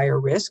it's higher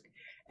risk,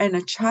 and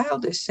a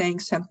child is saying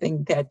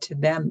something that to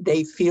them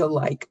they feel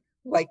like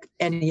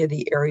any of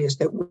the areas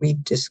that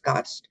we've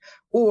discussed,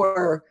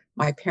 or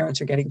my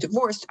parents are getting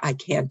divorced, I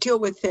can't deal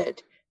with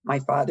it, my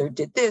father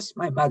did this,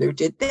 my mother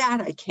did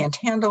that, I can't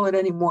handle it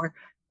anymore.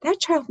 That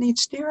child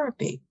needs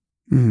therapy.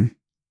 Mm-hmm.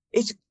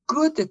 It's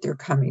good that they're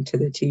coming to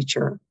the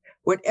teacher.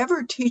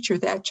 Whatever teacher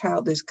that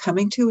child is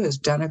coming to has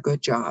done a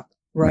good job,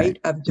 right?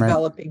 Of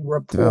developing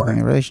rapport.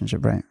 Developing a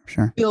relationship, right?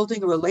 Sure.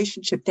 Building a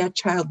relationship. That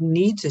child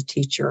needs a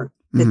teacher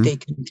that Mm-hmm. they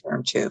can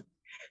turn to.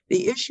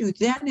 The issue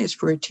then is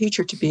for a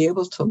teacher to be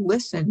able to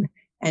listen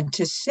and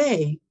to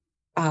say,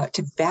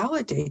 to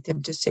validate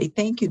them, to say,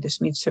 thank you,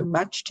 this means so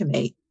much to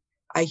me.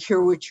 I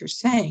hear what you're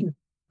saying.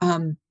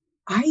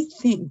 I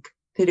think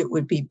that it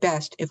would be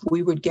best if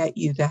we would get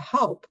you the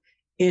help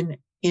in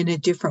a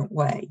different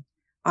way.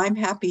 I'm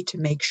happy to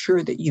make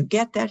sure that you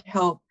get that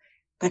help,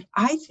 but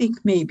I think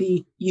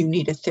maybe you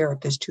need a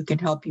therapist who can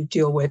help you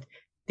deal with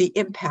the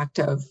impact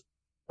of,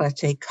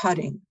 let's say,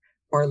 cutting,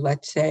 or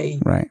let's say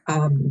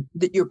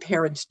that your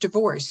parents'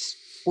 divorce,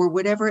 or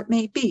whatever it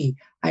may be.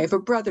 I have a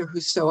brother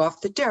who's so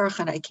off the derech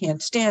and I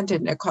can't stand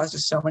it, and it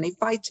causes so many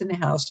fights in the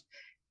house.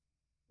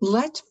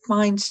 Let's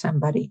find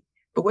somebody.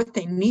 But what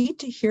they need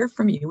to hear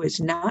from you is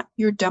not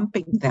you're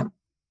dumping them,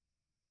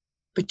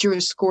 but you're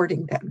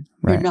escorting them.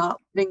 Right. You're not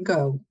letting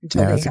go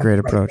until that's a great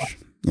approach.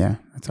 Yeah,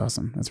 that's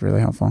awesome. That's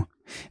really helpful.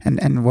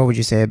 And what would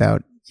you say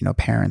about,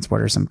 parents?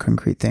 What are some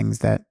concrete things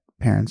that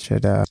parents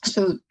should?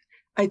 So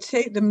I'd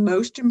say the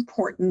most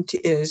important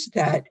is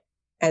that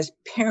as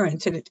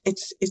parents, and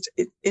it's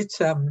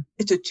a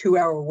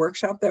 2-hour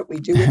workshop that we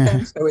do with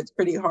them, so it's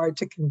pretty hard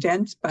to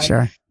condense. But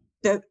sure.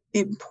 The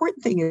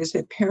important thing is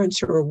that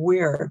parents are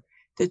aware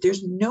that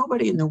there's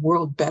nobody in the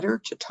world better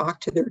to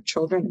talk to their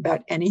children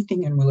about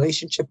anything in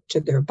relationship to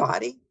their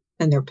body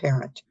than their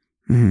parent.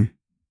 Mm-hmm.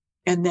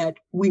 And that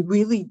we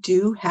really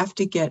do have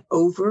to get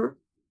over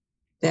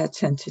that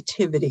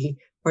sensitivity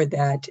or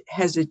that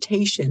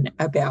hesitation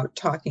about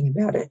talking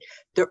about it.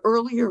 The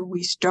earlier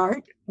we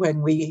start,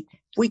 when we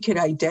could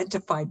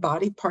identify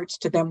body parts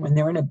to them when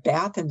they're in a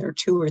bath and they're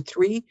 2 or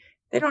 3,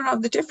 they don't know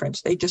the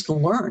difference. They just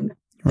learn.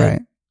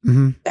 Right.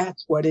 Mm-hmm.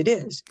 That's what it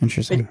is.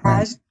 Interesting.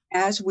 But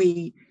as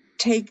we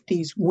take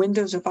these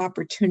windows of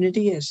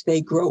opportunity as they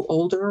grow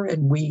older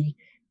and we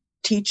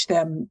teach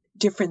them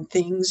different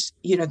things,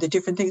 the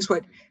different things,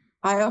 what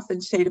I often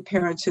say to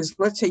parents is,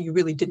 let's say you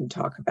really didn't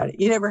talk about it.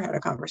 You never had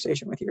a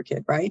conversation with your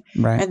kid, right?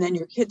 Right. And then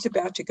your kid's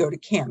about to go to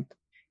camp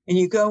and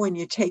you go and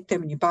you take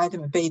them and you buy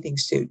them a bathing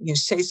suit and you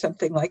say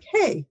something like,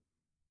 hey,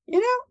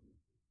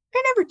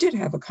 I never did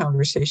have a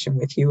conversation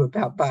with you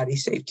about body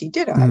safety,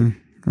 did I?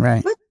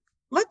 Right.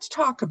 Let's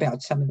talk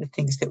about some of the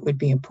things that would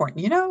be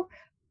important.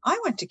 I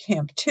went to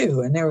camp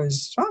too, and there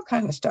was all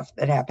kind of stuff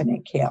that happened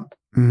in camp.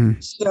 Mm-hmm.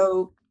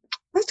 So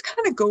let's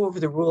kind of go over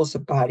the rules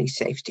of body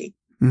safety.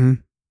 Mm-hmm.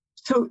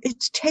 So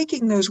it's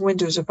taking those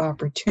windows of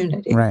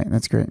opportunity. Right.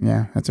 That's great.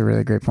 Yeah, that's a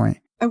really great point.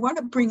 I want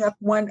to bring up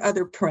one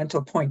other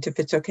parental point, if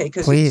it's okay,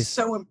 because it's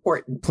so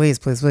important. Please.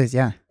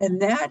 Yeah.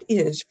 And that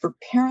is for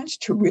parents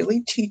to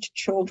really teach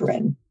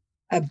children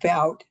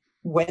about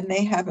when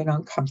they have an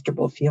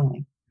uncomfortable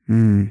feeling.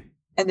 Mm.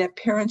 And that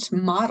parents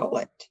model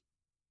it.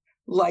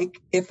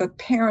 Like if a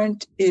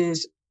parent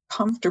is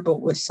comfortable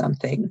with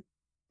something,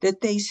 that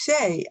they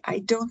say, I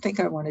don't think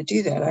I want to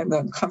do that. I'm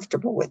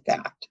uncomfortable with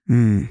that.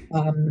 Mm.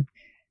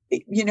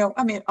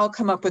 I'll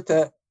come up with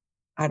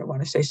I don't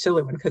want to say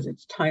silly one because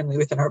it's timely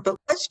within but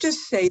let's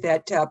just say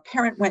that a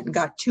parent went and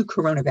got 2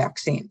 corona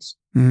vaccines.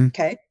 Mm.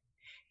 Okay.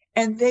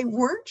 And they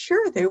weren't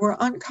sure. They were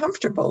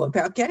uncomfortable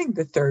about getting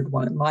the 3rd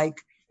one.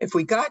 Like, if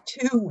we got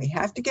 2, we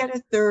have to get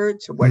a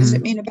 3rd. So what does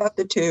it mean about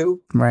the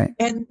 2? Right.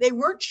 And they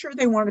weren't sure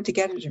they wanted to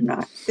get it or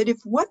not. But if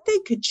what they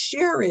could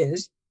share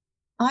is,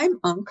 I'm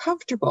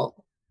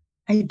uncomfortable.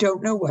 I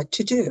don't know what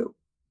to do.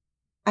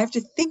 I have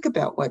to think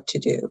about what to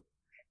do.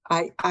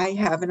 I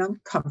have an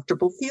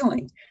uncomfortable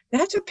feeling.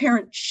 That's a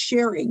parent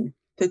sharing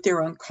that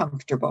they're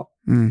uncomfortable.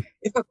 Mm.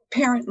 If a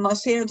parent in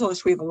Los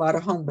Angeles, we have a lot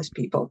of homeless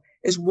people,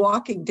 is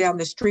walking down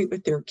the street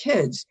with their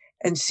kids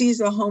and sees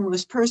a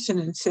homeless person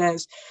and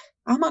says,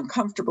 I'm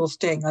uncomfortable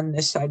staying on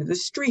this side of the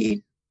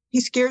street.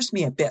 He scares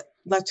me a bit.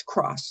 Let's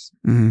cross.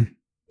 Mm-hmm.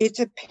 It's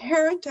a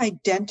parent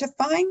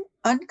identifying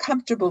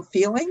uncomfortable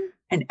feeling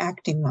and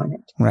acting on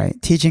it. Right.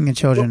 Teaching the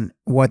children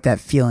what that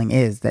feeling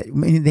is, that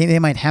they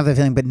might have the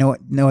feeling, but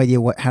no idea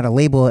how to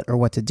label it or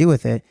what to do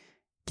with it.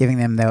 Giving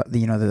them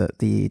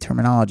the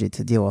terminology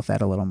to deal with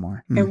that a little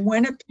more. Mm. And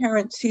when a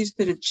parent sees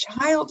that a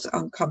child's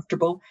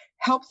uncomfortable,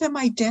 help them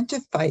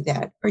identify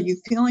that. Are you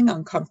feeling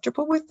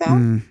uncomfortable with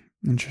that?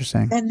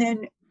 Interesting. And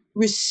then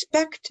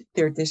respect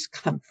their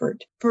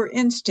discomfort. For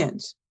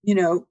instance,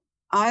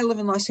 I live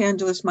in Los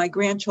Angeles. My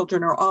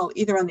grandchildren are all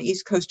either on the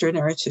East Coast or in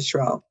Eretz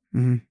Yisrael.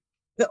 Mm-hmm.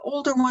 The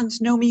older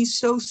ones know me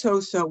so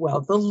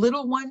well. The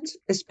little ones,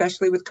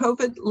 especially with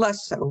COVID,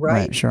 less so,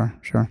 right? Sure.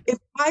 If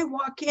I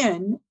walk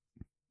in,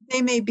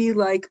 they may be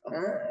like,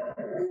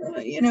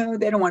 they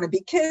don't want to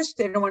be kissed.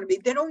 They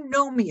don't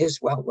know me as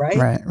well,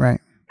 right? Right.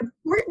 It's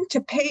important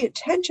to pay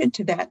attention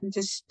to that and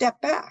to step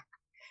back.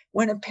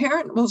 When a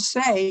parent will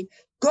say,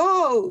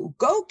 go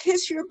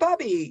kiss your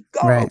bubby,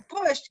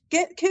 push,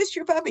 kiss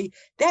your bubby.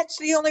 That's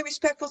the only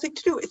respectful thing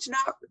to do.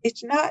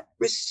 It's not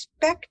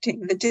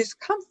respecting the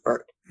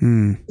discomfort.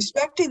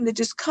 Respecting the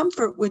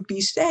discomfort would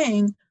be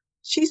saying,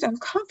 she's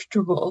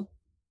uncomfortable.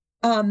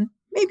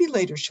 Maybe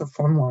later she'll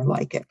feel more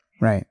like it.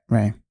 Right.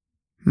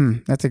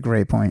 That's a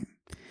great point.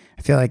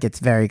 I feel like it's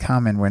very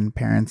common when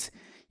parents,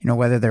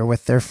 whether they're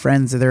with their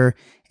friends or their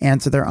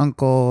aunts or their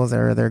uncles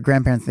or their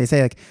grandparents, they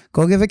say like,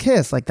 go give a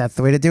kiss. Like that's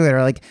the way to do it.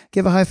 Or like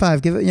give a high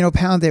five, give it,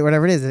 pound it,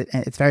 whatever it is.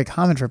 It's very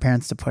common for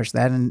parents to push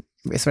that. And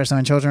especially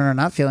when children are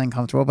not feeling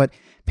comfortable, but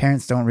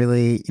parents don't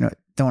really,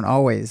 don't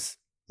always,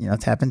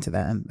 tap into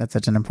that. And that's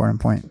such an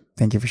important point.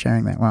 Thank you for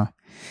sharing that. Wow.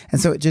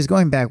 And so just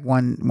going back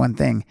one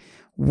thing,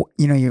 when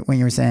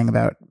you were saying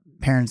about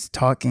parents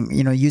talking,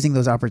 using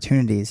those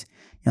opportunities,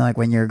 like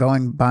when you're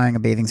buying a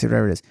bathing suit,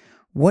 whatever it is,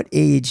 what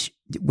age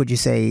would you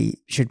say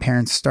should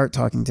parents start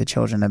talking to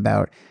children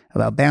about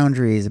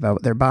boundaries,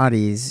 about their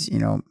bodies,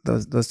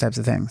 those types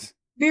of things?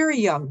 Very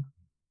young.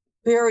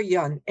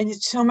 And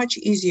it's so much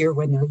easier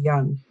when they're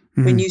young.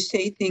 Mm-hmm. When you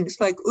say things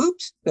like,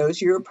 oops,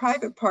 those are your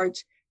private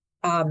parts.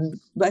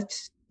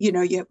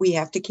 We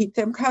have to keep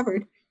them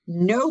covered.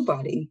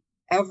 Nobody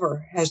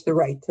ever has the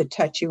right to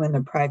touch you in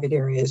the private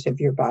areas of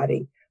your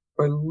body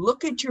or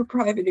look at your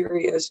private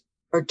areas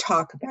or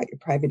talk about your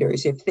private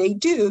areas. If they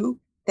do,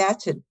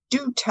 that's a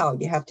do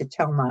tell. You have to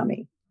tell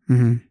mommy.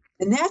 Mm-hmm.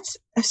 And that's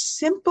a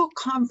simple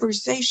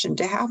conversation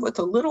to have with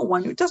a little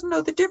one who doesn't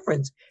know the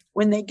difference.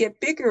 When they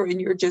get bigger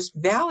and you're just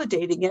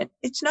validating it,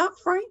 it's not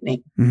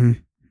frightening.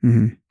 Mm-hmm.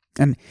 Mm-hmm.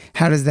 And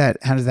how does that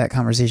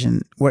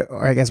conversation, what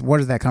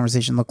does that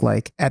conversation look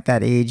like at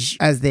that age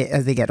as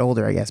they get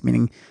older, I guess,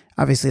 meaning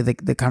obviously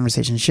the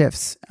conversation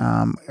shifts.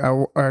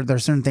 Are there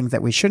certain things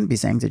that we shouldn't be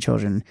saying to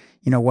children?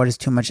 What is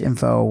too much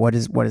info? What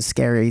is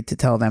scary to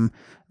tell them?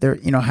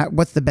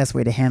 What's the best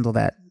way to handle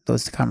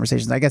those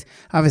conversations? I guess,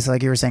 obviously,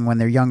 like you were saying, when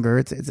they're younger,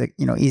 it's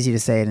easy to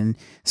say it in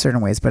certain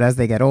ways, but as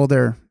they get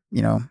older,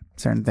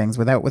 certain things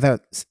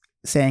without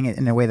saying it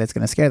in a way that's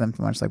going to scare them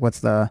too much. Like what's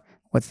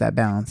that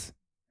balance?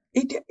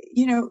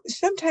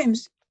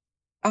 Sometimes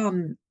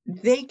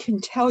they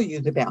can tell you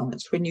the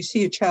balance. When you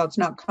see a child's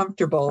not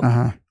comfortable,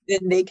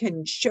 then they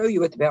can show you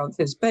what the balance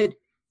is. But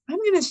I'm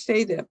going to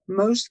say that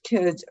most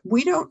kids,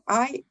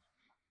 I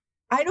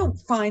don't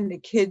find the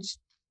kids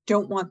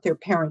don't want their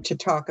parent to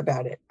talk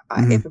about it.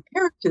 Mm-hmm. If a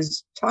parent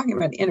is talking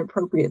about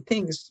inappropriate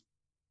things,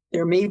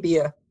 there may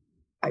be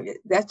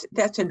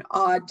that's an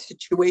odd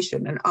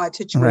situation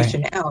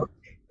right. out.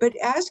 But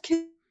as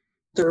kids,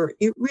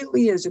 it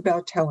really is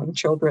about telling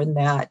children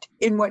that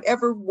in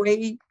whatever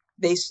way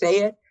they say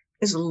it,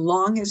 as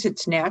long as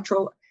it's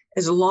natural,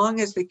 as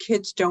long as the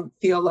kids don't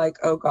feel like,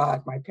 oh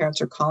God, my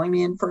parents are calling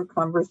me in for a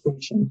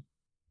conversation.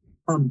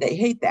 They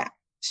hate that.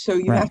 So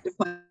you have to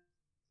find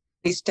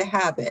a place to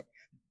have it,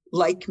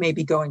 like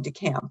maybe going to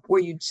camp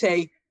where you'd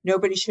say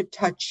nobody should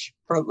touch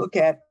or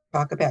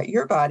talk about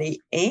your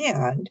body.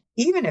 And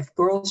even if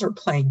girls are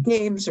playing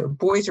games or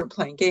boys are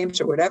playing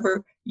games or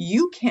whatever,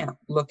 you can't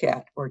look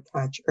at or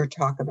touch or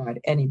talk about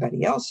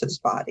anybody else's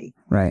body.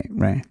 Right.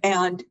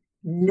 And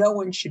no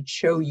one should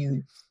show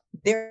you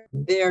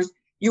there's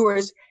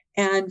yours.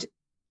 And,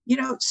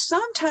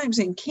 sometimes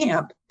in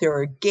camp, there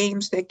are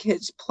games that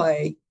kids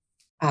play.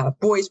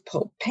 Boys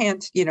pull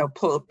pants,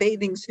 pull a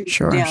bathing suit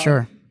down.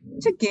 Sure.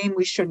 It's a game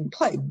we shouldn't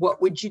play.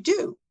 What would you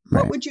do?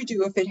 Right. What would you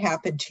do if it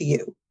happened to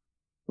you?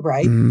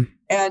 Right.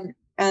 Mm-hmm.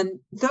 And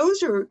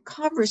those are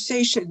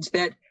conversations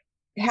that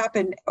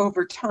happen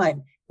over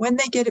time. When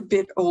they get a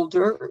bit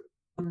older,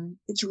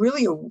 it's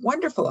really a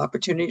wonderful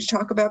opportunity to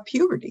talk about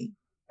puberty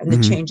and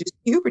the changes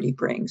puberty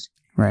brings.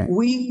 Right.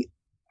 We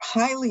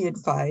highly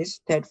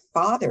advise that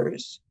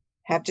fathers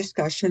have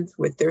discussions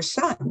with their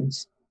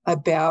sons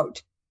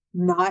about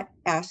not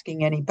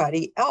asking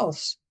anybody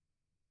else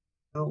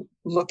to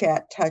look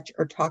at, touch,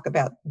 or talk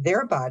about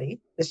their body,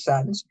 the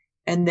sons,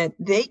 and that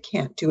they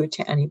can't do it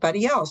to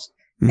anybody else.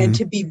 Mm-hmm. And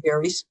to be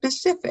very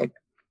specific,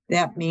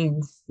 that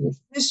means a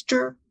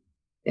sister,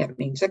 that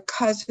means a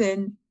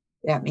cousin,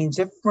 that means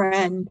a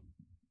friend.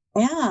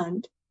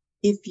 And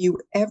if you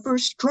ever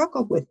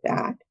struggle with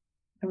that,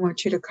 I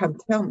want you to come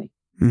tell me.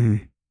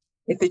 Mm-hmm.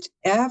 If it's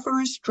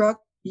ever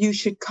you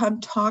should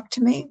come talk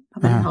to me.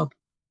 I'm going to help you.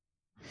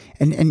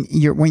 And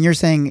when you're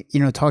saying,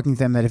 talking to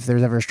them, that if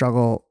there's ever a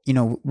struggle,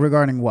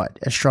 regarding what?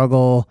 A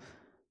struggle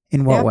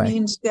in what way? That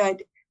means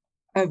that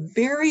a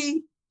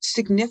very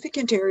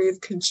significant area of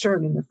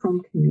concern in the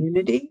frum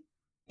community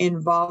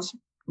involves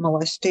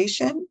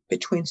molestation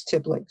between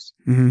siblings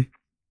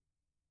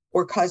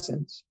or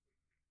cousins,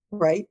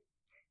 right?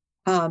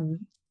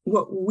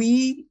 What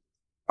we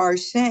are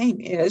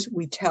saying is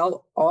we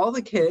tell all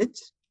the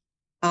kids,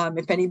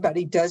 if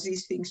anybody does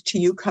these things to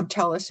you, come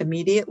tell us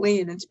immediately.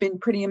 And it's been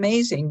pretty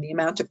amazing, the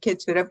amount of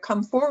kids that have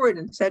come forward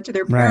and said to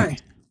their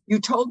parents, you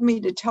told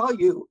me to tell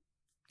you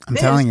I'm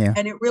telling you.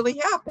 And it really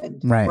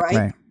happened.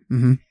 Right.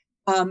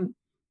 Mm-hmm.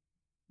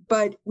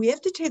 But we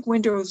have to take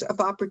windows of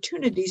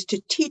opportunities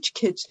to teach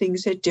kids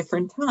things at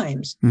different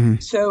times. Mm-hmm.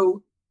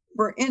 So,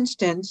 for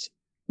instance,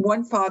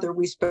 one father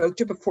we spoke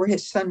to before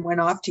his son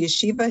went off to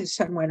yeshiva, his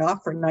son went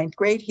off for 9th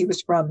grade. He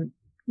was from,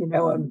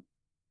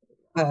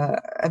 a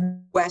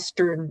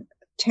Western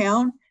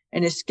town.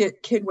 and his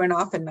kid went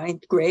off in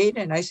ninth grade.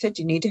 And I said,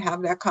 you need to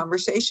have that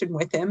conversation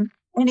with him.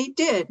 And he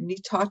did. And he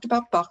talked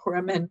about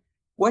Bukharim and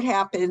what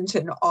happens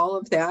and all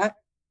of that.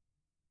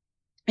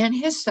 And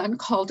his son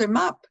called him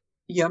up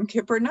Yom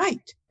Kippur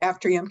night,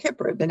 after Yom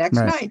Kippur, the next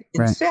night,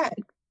 and said,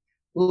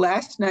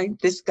 last night,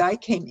 this guy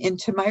came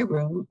into my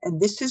room and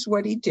this is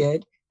what he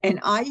did. And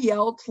I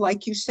yelled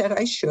like you said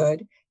I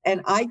should.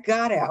 And I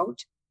got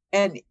out.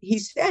 And he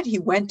said he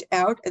went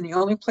out and the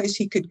only place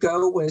he could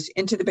go was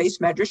into the base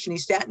medrash. And he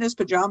sat in his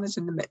pajamas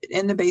in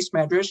the base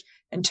medrash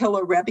until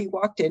a Rebbe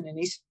walked in and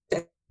he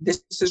said,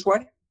 this is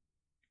what?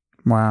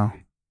 Wow.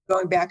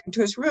 Going back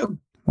into his room.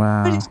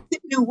 Wow. But his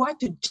kid knew what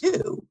to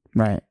do.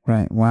 Right.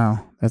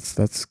 Wow.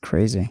 That's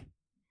crazy.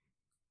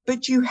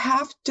 But you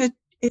have to,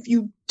 if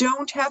you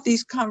don't have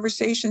these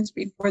conversations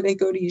before they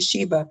go to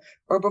yeshiva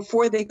or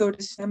before they go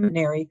to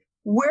seminary,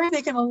 where are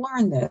they going to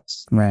learn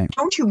this? Right.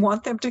 Don't you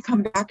want them to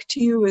come back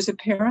to you as a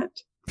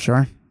parent?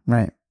 Sure.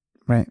 Right.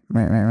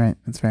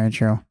 That's very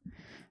true.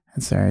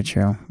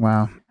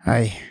 Wow.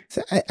 I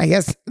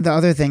guess the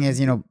other thing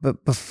is,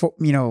 but before,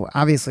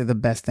 obviously the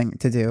best thing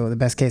to do, the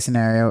best case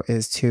scenario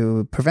is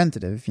to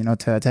preventative,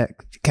 to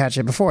catch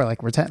it before,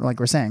 like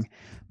we're saying.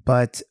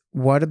 But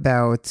what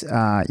about,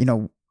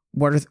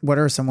 what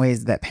are some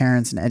ways that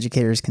parents and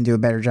educators can do a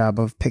better job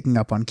of picking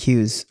up on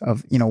cues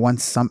of,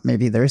 once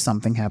maybe there's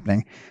something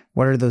happening,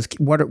 what do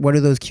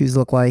those cues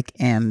look like,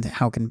 and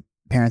how can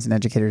parents and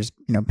educators,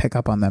 pick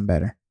up on them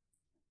better?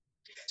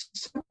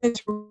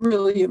 It's a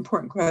really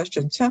important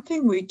question.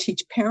 Something we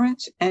teach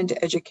parents and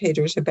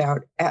educators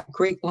about at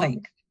great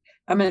length.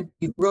 I'm going to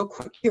be real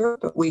quick here,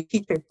 but we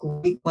teach at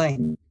great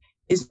length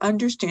is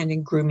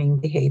understanding grooming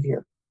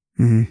behavior.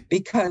 Mm-hmm.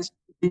 Because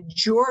the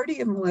majority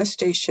of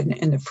molestation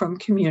in the frum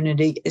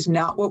community is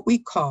not what we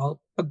call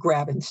a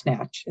grab and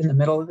snatch. In the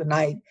middle of the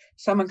night,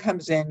 someone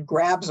comes in,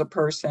 grabs a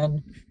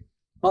person,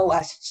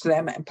 molests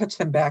them, and puts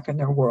them back in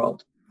their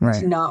world. Right.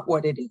 It's not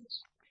what it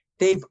is.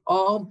 They've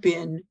all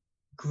been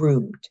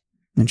groomed.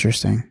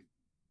 Interesting.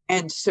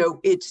 And so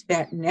it's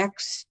that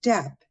next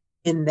step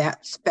in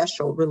that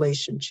special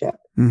relationship.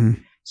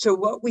 Mm-hmm. So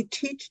what we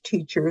teach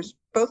teachers,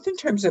 both in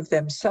terms of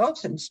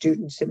themselves and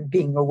students and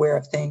being aware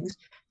of things,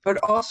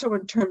 but also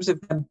in terms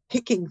of them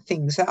picking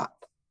things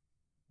up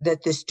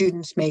that the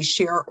students may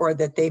share or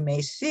that they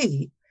may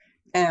see.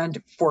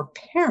 And for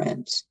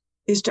parents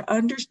is to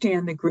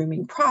understand the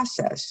grooming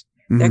process.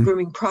 Mm-hmm. That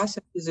grooming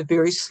process is a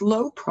very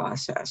slow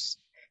process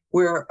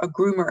where a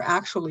groomer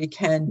actually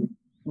can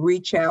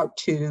reach out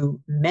to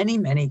many,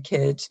 many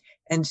kids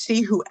and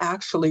see who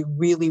actually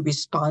really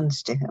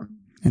responds to him.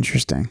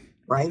 Interesting.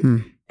 Right?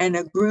 And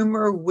a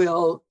groomer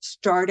will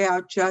start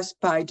out just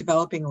by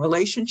developing a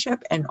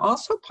relationship and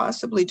also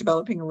possibly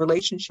developing a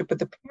relationship with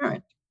the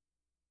parent.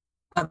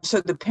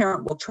 So the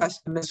parent will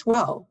trust them as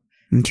well.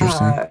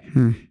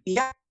 Interesting.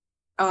 Yeah.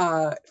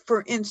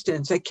 For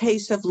instance, a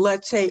case of,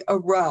 let's say, a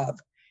Rav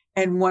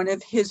and one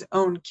of his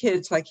own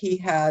kids, like he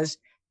has,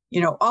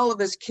 all of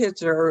his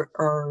kids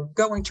are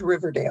going to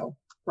Riverdale,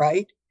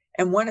 right?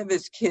 And one of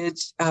his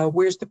kids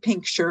wears the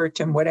pink shirt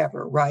and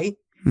whatever, right?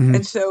 Mm-hmm.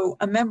 And so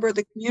a member of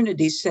the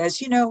community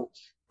says,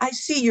 I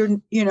see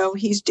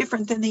he's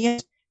different than the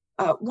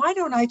others. Why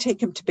don't I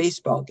take him to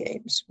baseball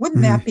games?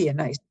 Wouldn't that be a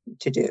nice thing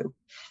to do?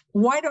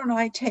 Why don't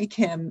I take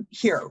him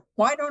here?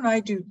 Why don't I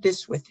do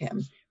this with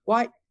him?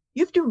 Why?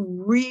 You have to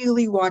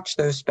really watch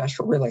those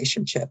special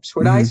relationships.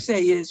 What I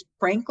say is,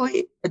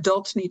 frankly,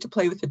 adults need to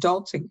play with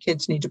adults and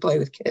kids need to play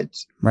with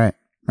kids. Right.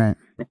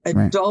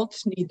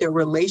 Adults need their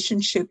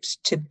relationships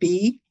to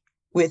be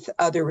with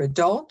other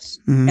adults,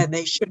 and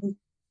they shouldn't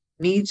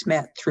needs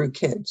met through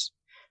kids.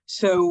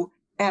 So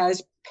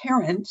as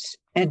parents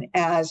and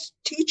as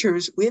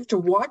teachers, we have to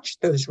watch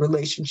those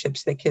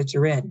relationships that kids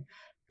are in.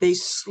 They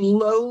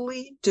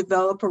slowly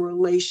develop a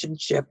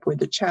relationship where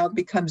the child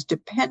becomes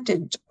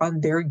dependent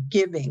on their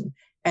giving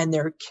and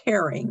their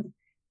caring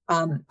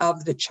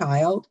of the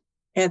child.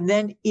 And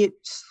then it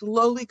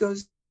slowly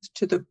goes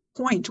to the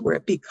point where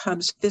it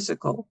becomes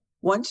physical.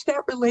 Once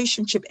that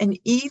relationship, and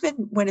even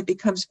when it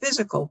becomes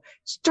physical,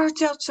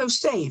 starts out so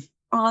safe,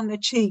 on the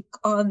cheek,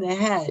 on the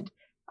head,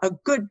 a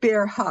good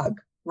bear hug,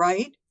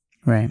 right?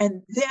 Right.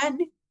 And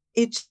then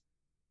it's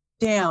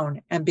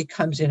down and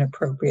becomes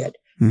inappropriate.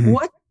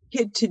 What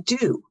kid to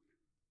do?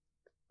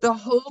 The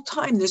whole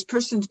time this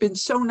person's been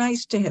so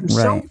nice to him,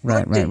 so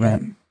good to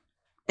him,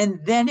 and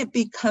then it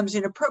becomes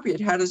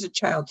inappropriate. How does a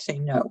child say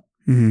no?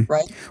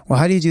 Right. Well,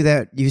 how do you do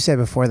that? You said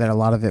before that a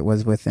lot of it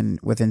was within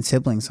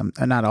siblings.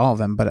 Not all of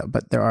them,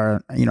 but there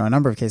are a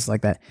number of cases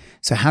like that.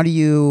 So how do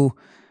you?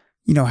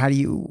 What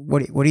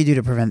do you do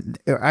to prevent,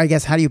 or I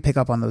guess, how do you pick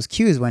up on those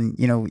cues when,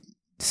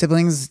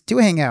 siblings do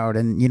hang out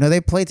and,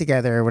 they play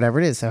together or whatever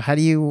it is? So what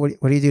do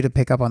you do to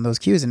pick up on those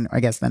cues and I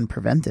guess then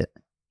prevent it?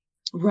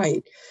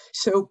 Right.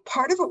 So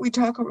part of what we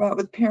talk about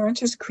with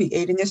parents is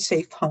creating a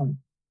safe home,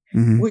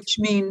 which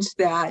means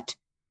that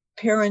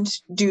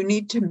parents do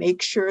need to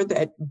make sure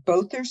that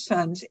both their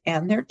sons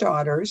and their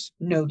daughters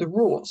know the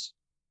rules.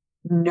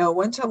 No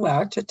one's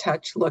allowed to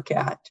touch, look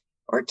at,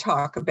 or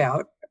talk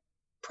about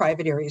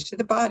private areas of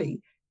the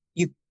body.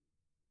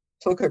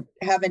 look or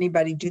have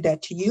anybody do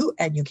that to you,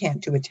 and you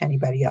can't do it to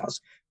anybody else.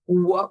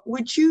 What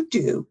would you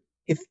do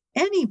if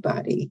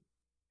anybody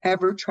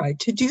ever tried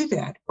to do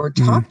that or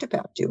talked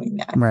about doing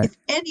that? Right. If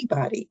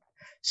anybody.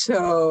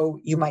 So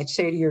you might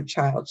say to your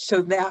child,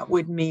 so that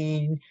would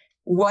mean,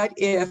 what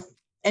if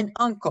an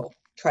uncle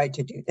tried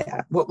to do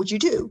that? What would you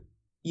do?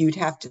 You'd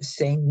have to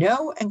say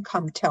no and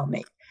come tell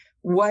me.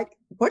 What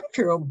if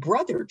your own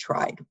brother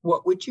tried?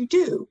 What would you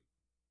do?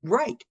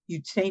 Right.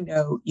 You'd say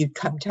no. You'd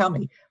come tell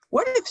me.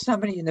 What if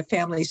somebody in the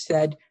family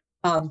said,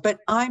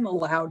 but I'm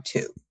allowed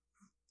to?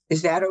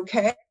 Is that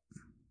okay?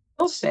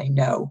 They'll say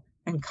no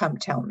and come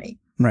tell me.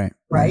 Right.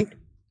 Right.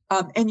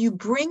 And you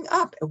bring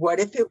up,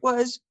 what if it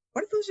was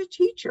a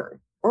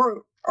teacher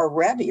or a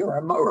rabbi or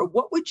a mower?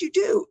 What would you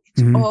do?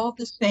 It's all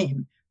the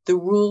same. The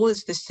rule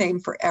is the same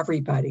for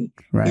everybody.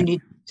 Right. You need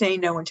to say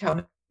no and tell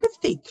me. What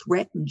if they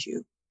threatened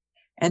you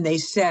and they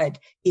said,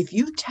 if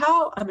you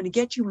tell, I'm going to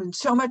get you in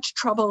so much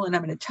trouble and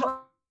I'm going to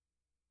tell,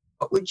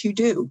 what would you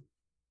do?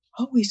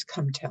 Always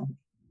come tell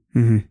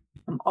me.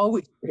 I'm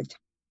always going to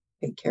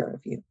take care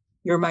of you.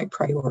 You're my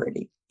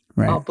priority.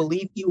 Right. I'll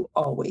believe you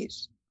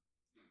always.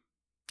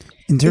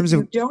 In terms if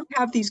of, you don't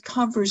have these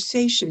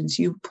conversations,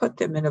 you put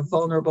them in a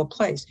vulnerable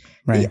place.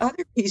 right. The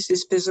other piece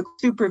is physical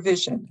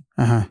supervision.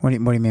 What do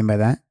you mean by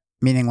that?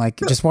 Meaning like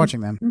just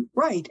watching them.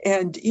 Right.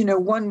 And,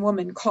 one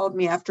woman called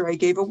me after I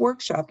gave a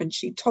workshop and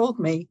she told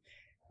me,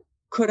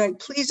 could I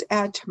please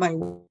add to my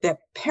that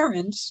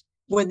parents,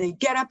 when they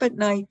get up at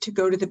night to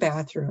go to the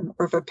bathroom,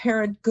 or if a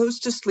parent goes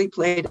to sleep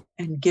late,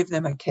 and give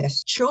them a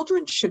kiss.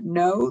 Children should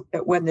know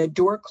that when the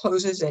door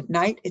closes at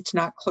night, it's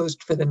not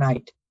closed for the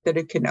night, that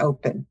it can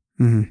open.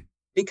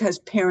 Because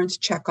parents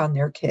check on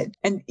their kid.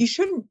 And you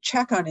shouldn't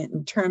check on it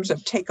in terms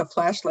of take a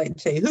flashlight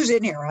and say, who's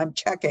in here? I'm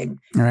checking.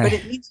 Right. But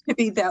it needs to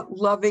be that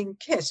loving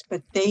kiss.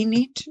 But they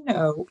need to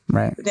know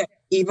that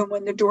even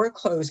when the door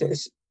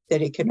closes,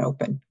 that it can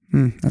open.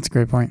 That's a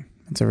great point.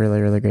 That's a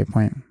really, really great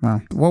point.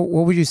 Wow. What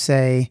would you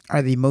say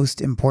are the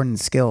most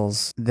important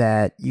skills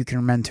that you can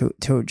recommend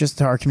to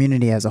our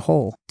community as a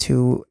whole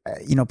to,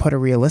 put a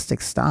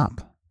realistic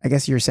stop? I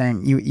guess you're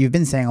saying, you've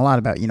been saying a lot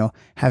about,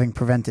 having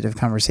preventative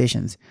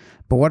conversations,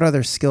 but what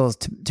other skills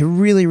to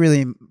really,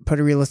 really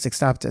put a realistic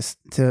stop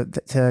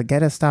to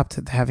get a stop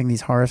to having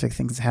these horrific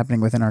things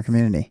happening within our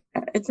community?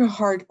 It's a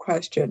hard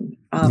question.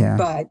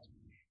 But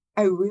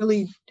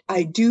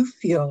I do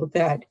feel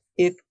that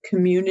if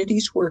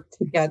communities work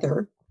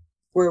together,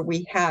 where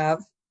we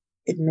have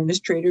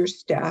administrators,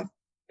 staff,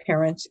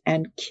 parents,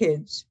 and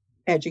kids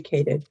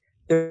educated,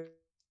 that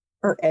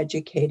are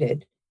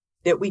educated,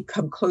 that we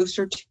come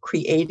closer to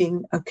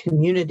creating a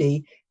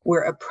community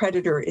where a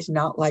predator is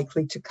not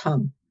likely to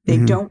come. They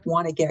don't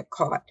want to get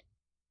caught.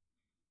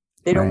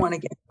 They don't want to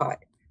get caught.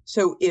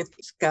 So if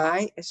this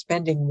guy is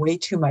spending way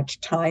too much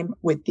time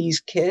with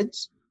these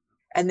kids,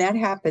 and that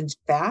happens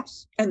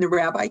fast, and the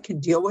rabbi can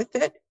deal with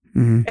it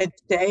and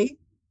say,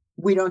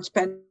 we don't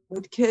spend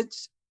with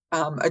kids.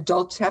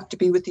 Adults have to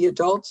be with the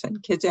adults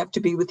and kids have to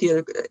be with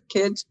the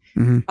kids.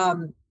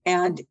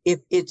 And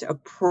if it's a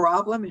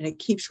problem and it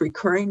keeps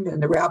recurring, then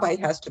the rabbi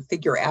has to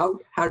figure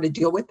out how to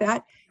deal with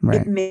that.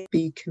 It may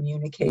be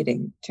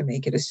communicating to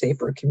make it a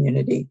safer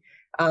community.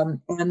 And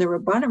the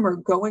Rabbanim are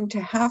going to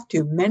have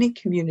to, many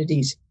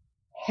communities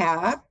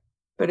have,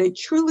 but I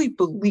truly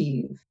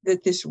believe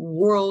that this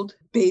world,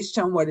 based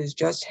on what has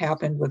just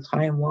happened with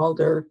Chaim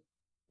Walder,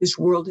 this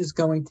world is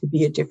going to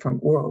be a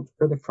different world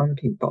for the Frum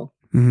people.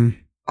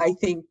 I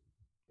think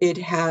it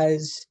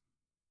has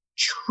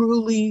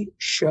truly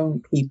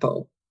shown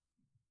people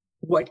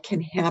what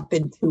can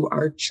happen to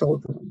our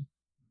children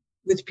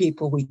with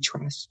people we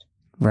trust.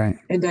 Right.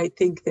 And I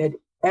think that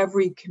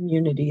every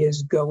community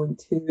is going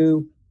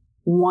to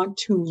want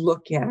to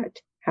look at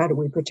how do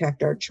we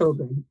protect our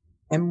children.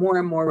 And more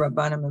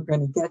Rabbanim are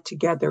going to get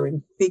together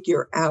and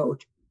figure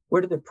out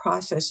what are the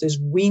processes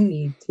we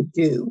need to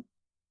do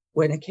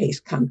when a case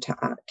comes to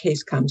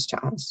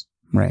us.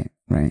 Right.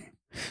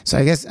 So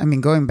I guess,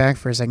 going back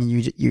for a second,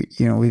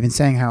 we've been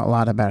saying a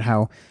lot about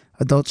how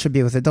adults should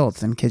be with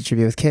adults and kids should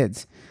be with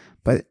kids,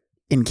 but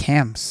in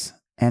camps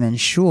and in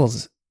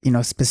shuls,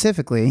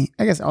 specifically,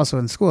 I guess also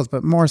in schools,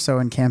 but more so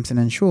in camps and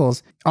in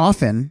shuls,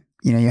 often,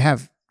 you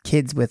have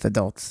kids with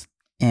adults,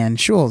 and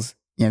shuls,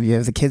 you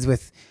have the kids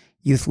with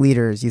youth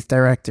leaders, youth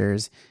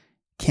directors,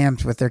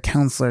 camps with their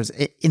counselors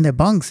in the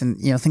bunks and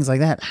things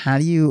like that. How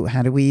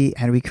do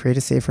we create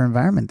a safer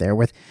environment there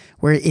where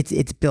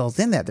it's built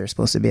in that they're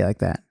supposed to be like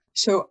that?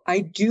 So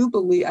I do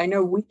believe, I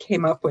know we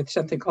came up with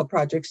something called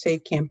Project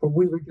Safe Camp, where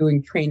we were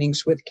doing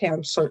trainings with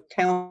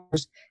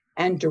counselors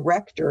and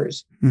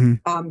directors.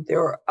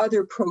 There are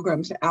other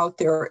programs out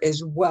there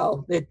as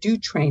well that do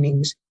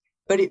trainings,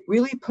 but it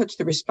really puts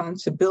the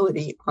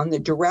responsibility on the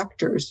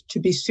directors to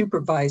be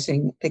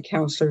supervising the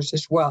counselors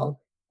as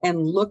well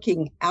and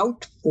looking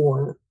out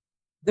for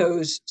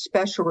those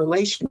special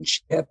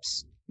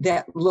relationships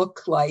that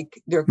look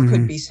like there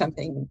could be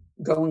something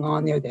going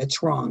on there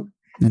that's wrong.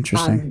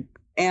 Interesting.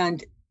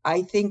 And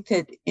I think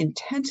that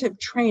intensive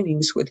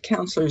trainings with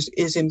counselors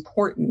is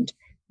important.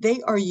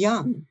 They are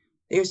young.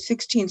 they're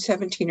 16,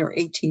 17, or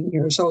 18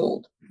 years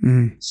old.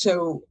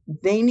 So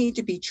they need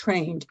to be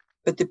trained,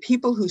 but the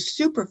people who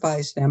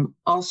supervise them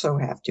also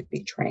have to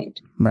be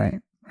trained. Right.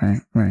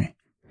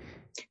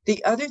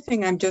 The other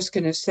thing I'm just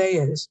going to say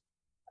is,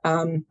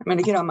 I'm going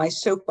to get on my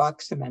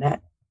soapbox a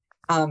minute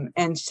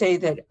and say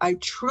that I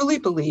truly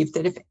believe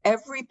that if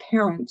every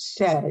parent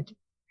said,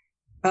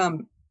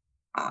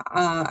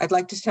 I'd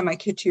like to send my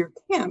kid to your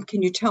camp,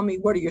 can you tell me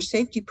what are your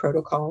safety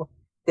protocol?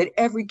 That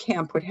every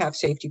camp would have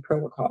safety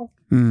protocol.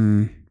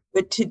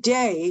 But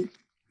today,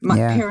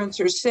 parents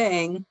are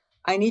saying,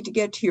 I need to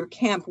get to your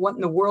camp. What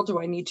in the world do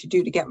I need to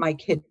do to get my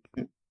kid?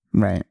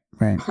 Right.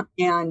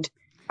 And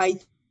I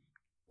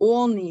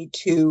all need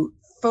to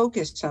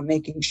focus on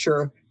making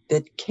sure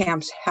that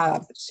camps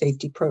have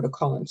safety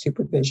protocol and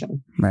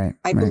supervision. Right.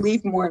 I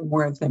believe more and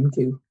more of them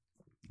do.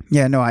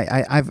 Yeah, no,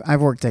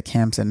 I've worked at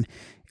camps, and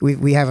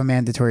we have a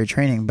mandatory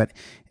training, but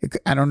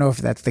I don't know if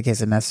that's the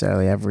case in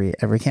necessarily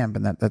every camp,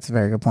 and that's a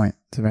very good point.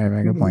 It's a very,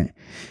 very good point.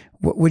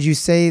 Would you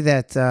say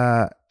that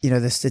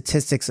the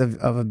statistics of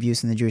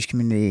abuse in the Jewish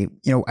community,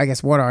 I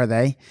guess, what are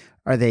they?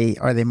 Are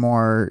they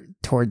more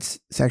towards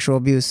sexual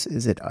abuse?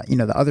 Is it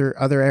the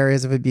other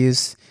areas of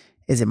abuse?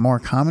 Is it more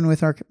common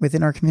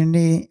within our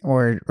community,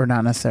 or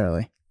not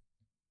necessarily?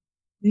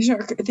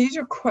 These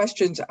are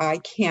questions I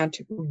can't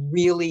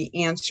really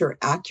answer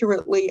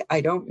accurately.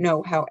 I don't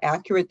know how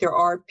accurate there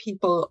are.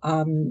 People,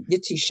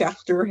 Yitzi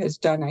Schechter has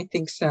done, I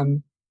think,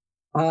 some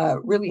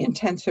really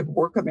intensive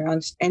work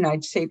around, and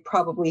I'd say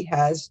probably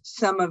has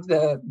some of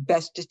the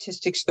best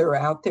statistics that are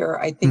out there.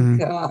 I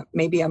think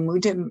maybe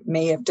Amudim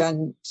may have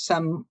done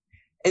some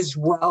as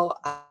well,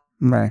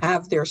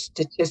 have their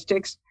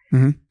statistics.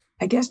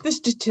 I guess the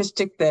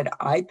statistic that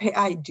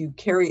I do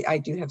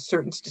have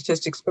certain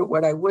statistics, but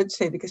what I would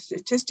say, the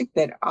statistic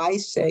that I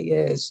say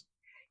is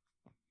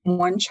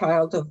one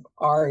child of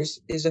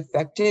ours is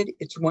affected.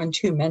 It's one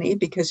too many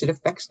because it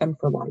affects them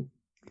for life.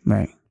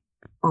 Right.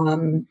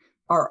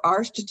 Are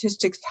our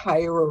statistics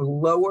higher or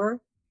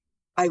lower?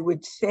 I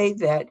would say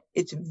that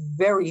it's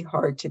very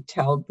hard to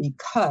tell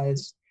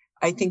because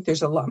I think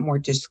there's a lot more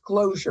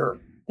disclosure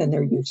than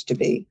there used to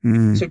be.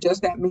 So does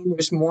that mean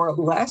there's more or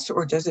less,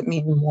 or does it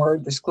mean more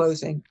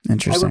disclosing?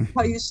 Interesting. I will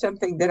tell you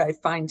something that I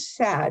find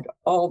sad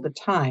all the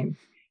time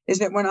is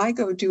that when I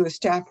go do a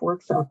staff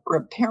workshop or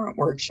a parent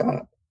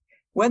workshop,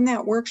 when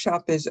that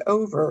workshop is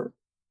over,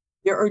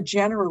 there are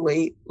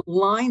generally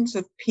lines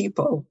of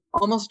people,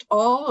 almost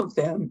all of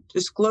them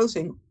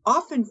disclosing,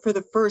 often for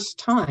the first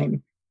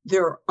time,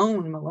 their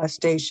own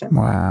molestation.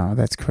 Wow,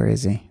 that's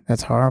crazy.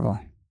 That's horrible.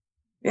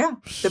 Yeah,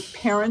 the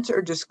parents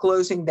are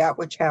disclosing that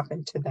which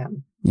happened to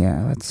them.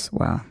 Yeah,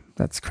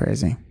 that's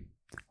crazy.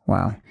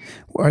 Wow.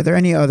 Are there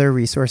any other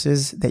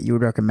resources that you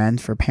would recommend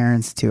for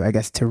parents to, I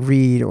guess, to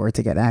read or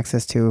to get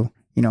access to,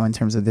 in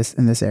terms of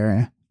in this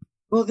area?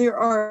 Well, there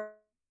are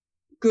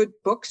good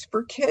books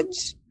for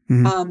kids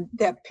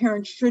that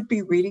parents should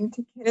be reading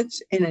to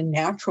kids in a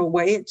natural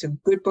way. It's a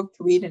good book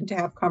to read and to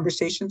have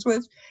conversations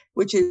with,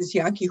 which is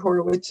Yanki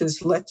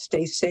Horowitz's Let's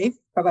Stay Safe.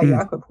 Rabbi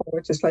Yaakov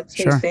Horowitz's Let's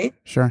Stay Safe.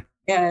 Sure.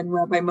 And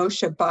Rabbi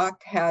Moshe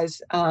Bach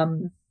has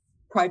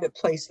Private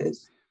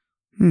Places.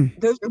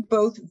 Those are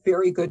both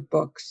very good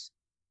books.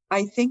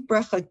 I think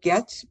Brecha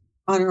Getz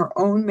on her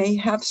own may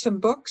have some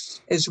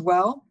books as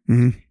well.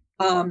 And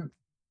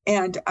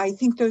I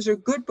think those are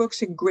good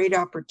books and great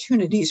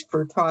opportunities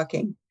for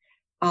talking.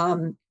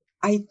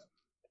 I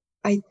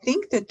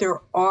think that there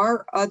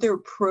are other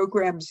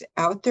programs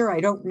out there.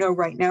 I don't know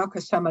right now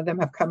because some of them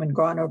have come and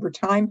gone over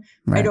time.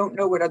 Right. I don't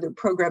know what other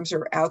programs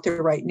are out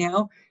there right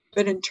now.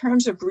 But in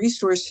terms of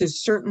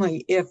resources,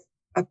 certainly if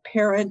a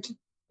parent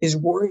is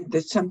worried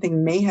that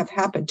something may have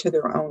happened to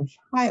their own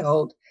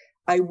child,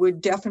 I would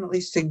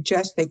definitely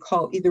suggest they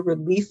call either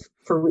Relief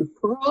for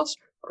Referrals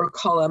or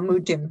call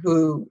Amudim,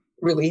 who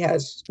really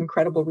has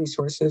incredible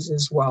resources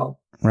as well.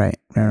 Right,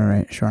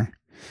 sure.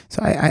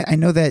 So I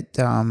know that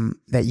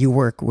that you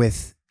work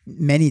with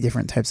many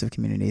different types of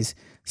communities,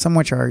 some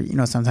which are,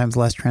 sometimes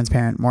less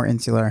transparent, more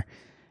insular.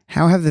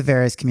 How have the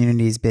various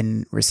communities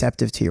been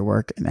receptive to your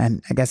work?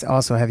 And I guess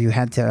also, have you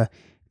had to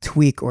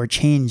tweak or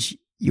change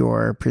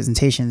your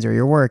presentations or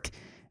your work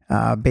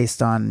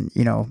based on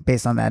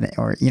that,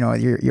 or,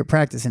 your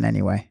practice in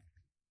any way?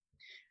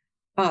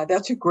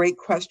 That's a great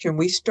question.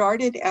 We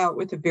started out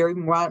with a very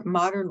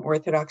modern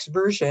Orthodox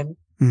version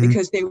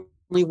because they were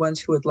the only ones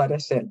who would let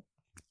us in.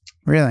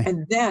 Really?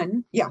 And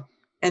then,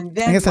 I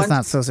guess that's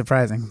not so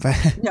surprising,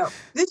 but no,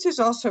 this is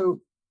also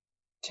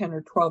 10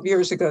 or 12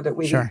 years ago that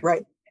we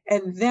right.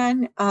 And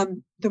then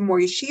the more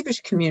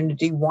yeshivish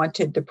community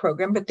wanted the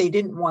program, but they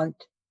didn't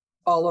want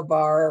all of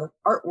our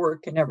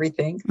artwork and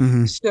everything.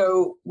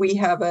 So we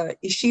have a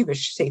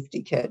yeshivish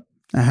safety kit,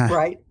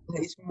 right?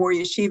 He's more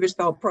yeshivish,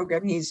 the whole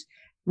program. He's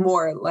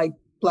more like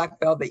black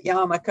velvet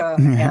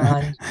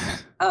yarmulke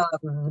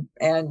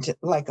and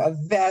like a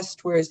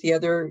vest, whereas the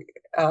other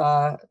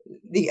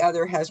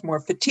has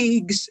more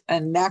fatigues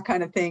and that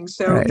kind of thing.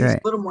 So he's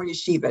a little more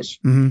yeshivish.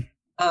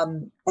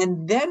 And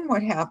then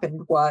what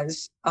happened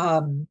was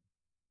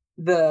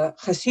the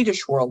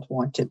Hasidish world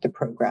wanted the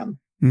program.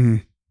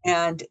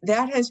 And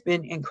that has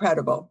been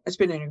incredible. It's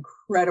been an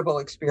incredible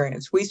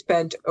experience. We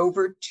spent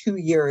over 2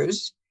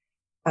 years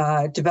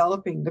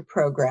developing the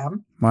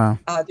program. Wow.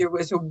 There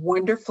was a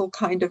wonderful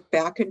kind of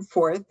back and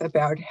forth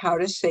about how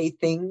to say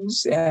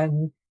things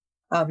and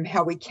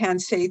how we can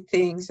say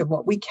things and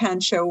what we can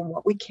show and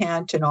what we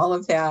can't and all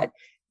of that.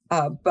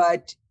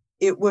 But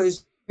it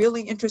was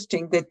really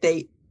interesting that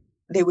they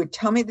would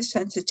tell me the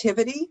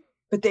sensitivity,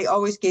 but they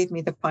always gave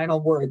me the final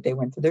word. They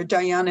went to their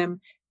Dayanim.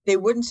 They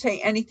wouldn't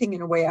say anything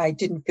in a way I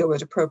didn't feel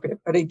was appropriate.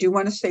 But I do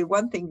want to say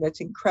one thing that's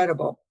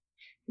incredible.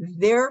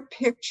 Their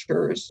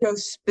pictures show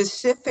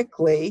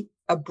specifically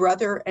a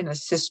brother and a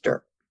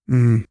sister.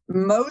 Mm.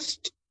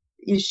 Most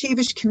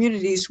yeshivish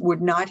communities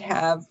would not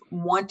have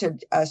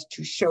wanted us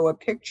to show a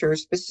picture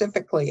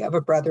specifically of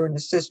a brother and a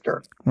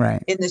sister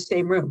in the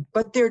same room.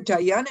 But their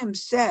Dayanim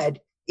said,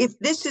 if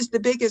this is the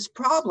biggest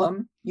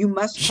problem, you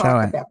must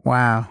talk about it.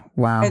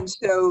 Wow. And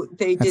so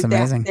they That's did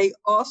amazing. that. They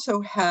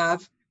also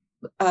have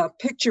a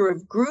picture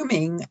of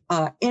grooming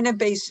in a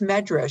base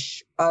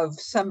medrash of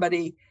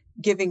somebody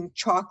giving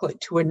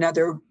chocolate to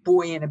another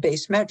boy in a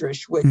base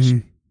medrash, which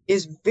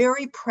is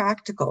very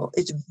practical.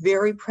 It's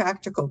very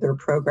practical, their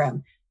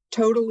program.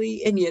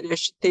 Totally in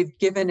Yiddish. They've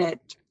given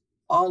it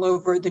all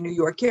over the New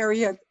York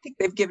area. I think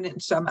they've given it in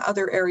some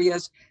other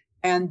areas.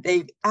 And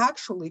they've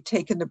actually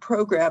taken the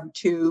program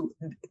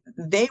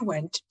they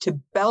went to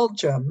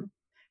Belgium.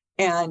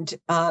 And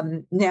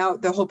now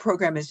the whole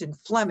program is in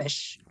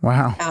Flemish.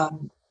 Wow.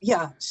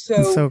 So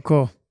that's so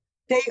cool.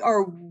 They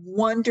are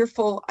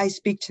wonderful. I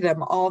speak to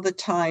them all the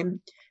time.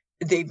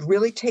 They've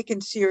really taken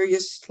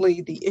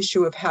seriously the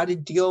issue of how to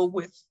deal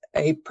with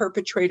a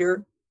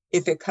perpetrator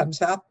if it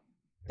comes up.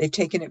 They've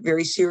taken it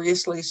very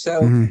seriously.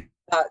 So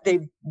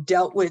they've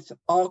dealt with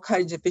all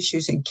kinds of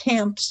issues in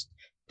camps.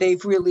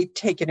 They've really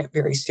taken it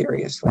very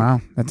seriously.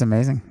 Wow, that's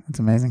amazing. That's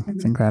amazing.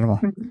 It's incredible.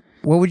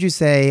 What would you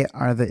say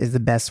is the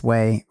best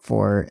way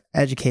for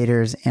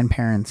educators and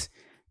parents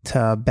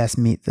to best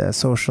meet the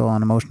social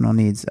and emotional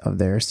needs of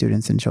their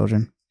students and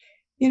children?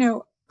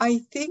 I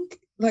think,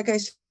 like I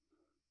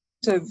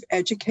said, of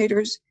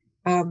educators,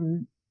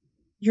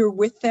 you're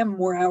with them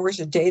more hours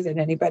a day than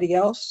anybody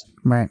else.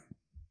 Right.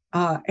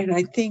 And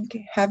I think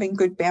having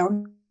good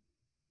boundaries,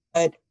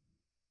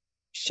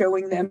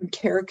 showing them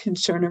care,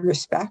 concern, and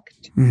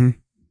respect.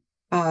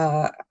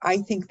 I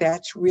think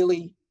that's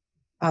really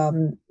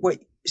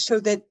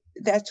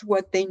that's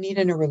what they need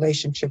in a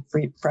relationship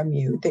from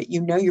you, that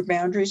you know your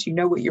boundaries, you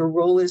know what your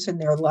role is in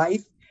their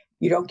life.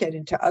 You don't get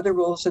into other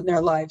roles in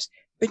their lives,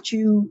 but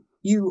you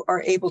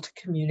are able to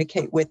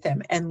communicate with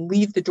them and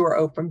leave the door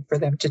open for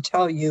them to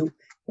tell you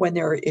when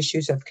there are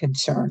issues of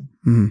concern.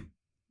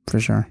 For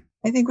sure.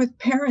 I think with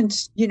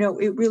parents,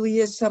 it really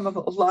is a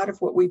lot of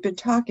what we've been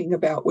talking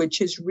about,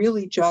 which is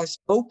really just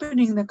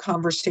opening the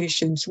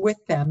conversations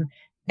with them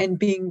and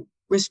being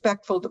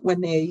respectful that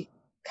when they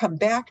come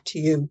back to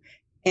you,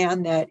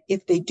 and that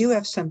if they do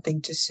have something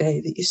to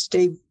say, that you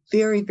stay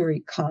very,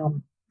 very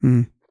calm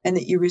and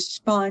that you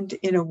respond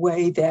in a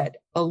way that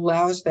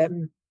allows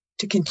them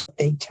to continue.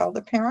 They tell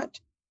the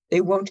parent,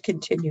 they won't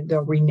continue.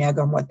 They'll renege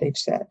on what they've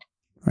said.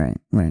 Right.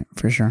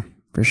 For sure.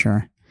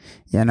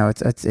 Yeah, no,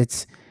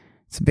 it's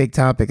a big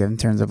topic in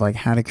terms of like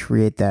how to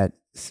create that,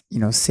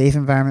 safe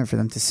environment for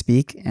them to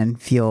speak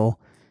and feel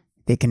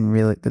they can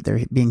really, that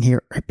they're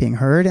being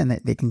heard and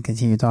that they can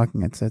continue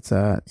talking. It's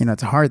a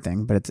hard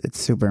thing, but it's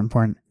super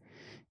important.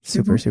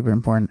 Super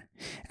important.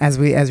 As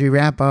we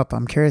wrap up,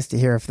 I'm curious to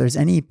hear if there's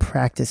any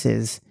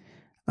practices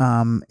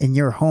in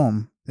your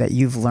home that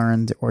you've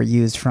learned or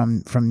used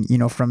from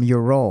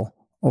your role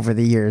over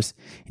the years,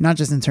 not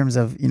just in terms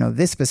of,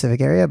 this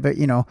specific area, but,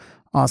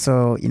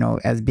 also,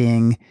 as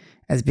being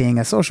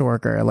a social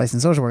worker, a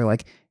licensed social worker,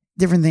 like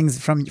different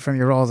things from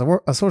your role as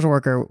a social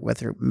worker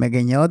with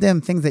Magen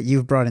Yeladim, things that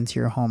you've brought into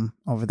your home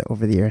over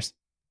the years.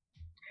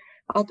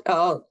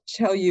 I'll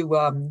tell you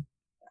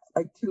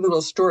like two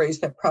little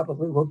stories that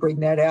probably will bring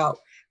that out.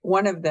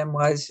 One of them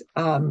was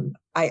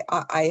I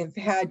have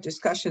had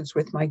discussions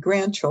with my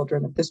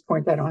grandchildren. At this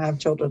point, I don't have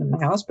children in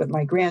the house, but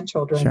my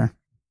grandchildren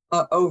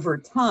over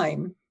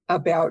time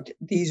about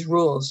these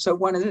rules. So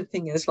one of the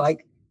things is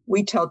like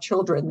we tell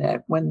children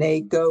that when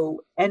they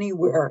go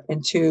anywhere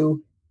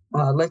into,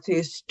 let's say,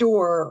 a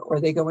store,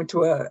 or they go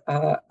into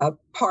a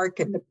park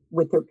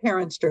with their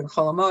parents during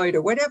Chol Hamoed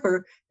or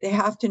whatever, they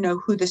have to know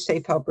who the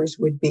safe helpers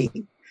would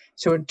be.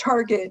 So in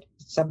Target,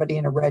 somebody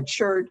in a red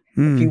shirt.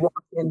 If you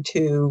walk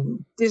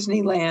into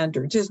Disneyland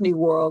or Disney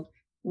World,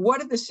 what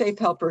do the safe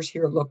helpers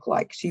here look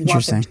like? So you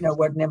want them to know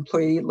what an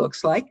employee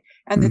looks like,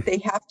 and that they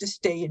have to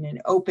stay in an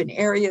open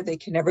area. They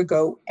can never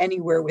go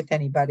anywhere with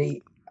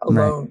anybody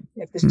alone. Right.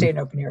 They have to stay in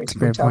open areas.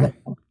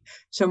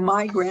 So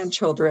my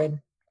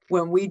grandchildren,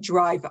 when we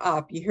drive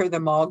up, you hear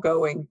them all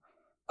going,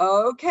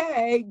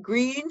 "Okay,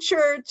 green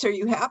shirts, are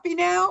you happy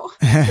now?"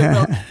 So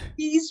they'll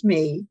tease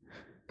me.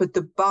 But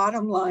the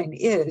bottom line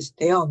is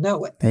they all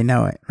know it. They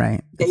know it,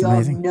 right? That's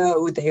amazing. All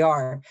know they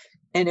are.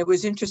 And it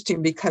was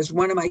interesting because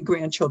one of my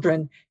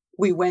grandchildren,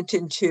 we went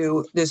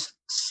into this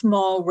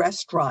small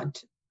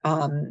restaurant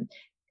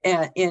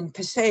in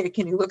Passaic,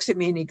 and he looks at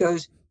me and he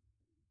goes,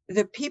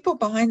 the people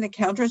behind the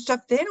counter and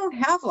stuff, they don't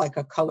have like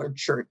a colored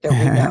shirt that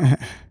we know.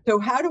 So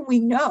how do we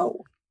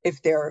know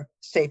if they're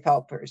safe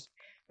helpers?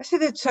 I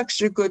said, that's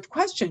such a good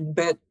question,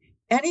 but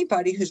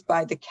anybody who's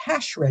by the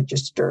cash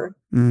register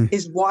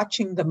is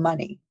watching the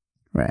money.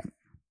 Right.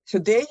 So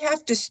they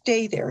have to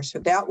stay there. So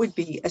that would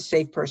be a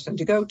safe person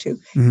to go to.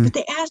 But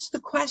they ask the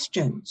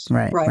questions.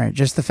 Right.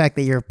 Just the fact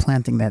that you're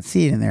planting that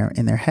seed in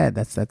their head,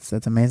 that's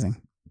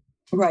amazing.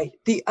 Right.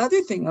 The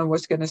other thing I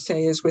was going to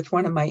say is with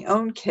one of my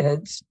own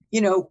kids,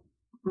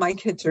 my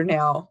kids are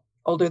now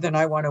older than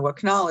I want to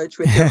acknowledge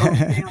with their own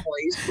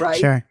families, right?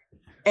 Sure.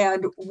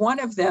 And one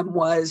of them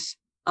was,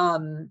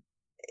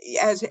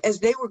 as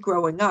they were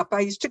growing up, I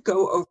used to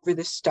go over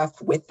this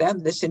stuff with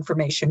them, this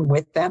information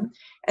with them,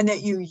 and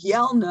that you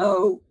yell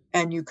no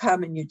and you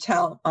come and you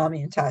tell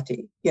mommy and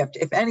tati. You have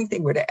to, if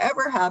anything were to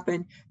ever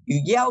happen,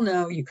 you yell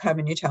no, you come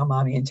and you tell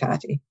mommy and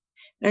tati.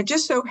 And it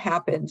just so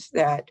happens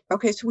that,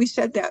 so we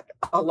said that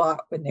a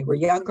lot when they were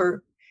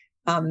younger.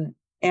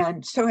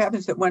 And so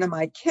happens that one of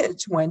my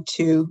kids went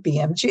to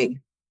BMG.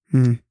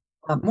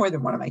 More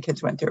than one of my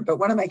kids went there, but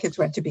one of my kids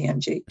went to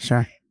BMG.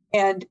 Sure.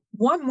 And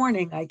one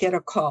morning I get a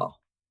call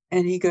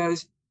and he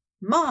goes,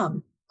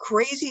 Mom,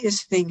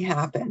 craziest thing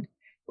happened.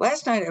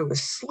 Last night I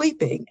was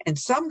sleeping and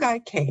some guy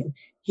came.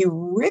 He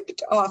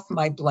ripped off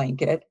my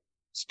blanket,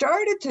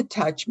 started to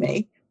touch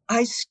me.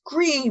 I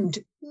screamed,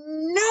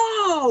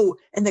 no!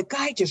 And the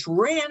guy just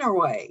ran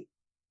away.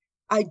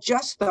 I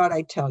just thought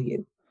I'd tell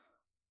you.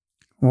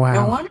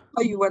 Wow. I want to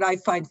tell you what I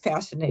find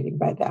fascinating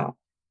by that.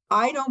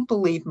 I don't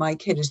believe my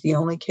kid is the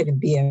only kid in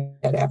BM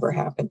that ever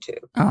happened to.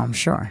 Oh, I'm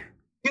sure.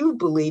 I do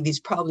believe he's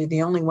probably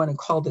the only one who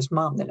called his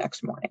mom the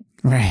next morning.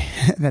 Right.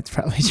 That's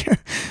probably true.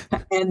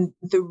 And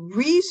the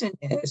reason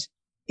is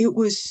it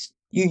was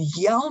you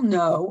yell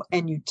no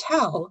and you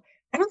tell.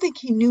 I don't think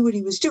he knew what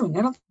he was doing.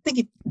 I don't think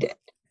he did.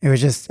 It was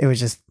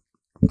just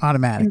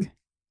automatic.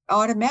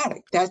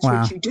 Automatic. That's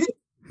what you do.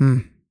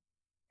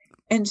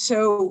 And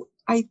so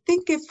I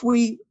think if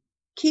we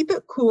keep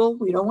it cool,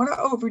 we don't want to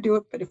overdo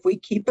it, but if we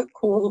keep it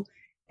cool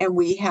and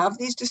we have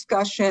these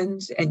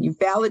discussions and you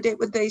validate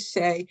what they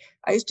say.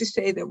 I used to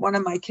say that one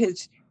of my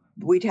kids,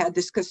 we'd had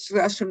this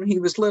discussion when he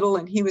was little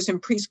and he was in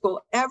preschool.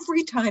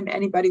 Every time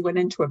anybody went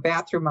into a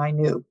bathroom, I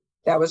knew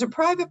that was a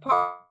private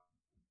part.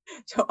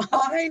 So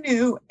I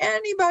knew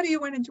anybody who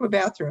went into a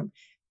bathroom,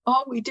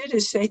 all we did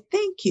is say,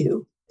 thank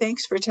you.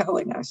 Thanks for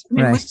telling us. I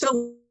mean, it was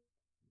still,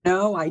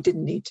 no, I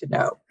didn't need to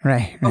know.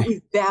 Right. But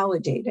we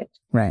validated.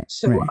 Right.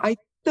 So I think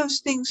those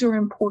things are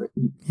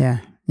important. Yeah.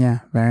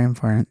 Very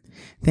important.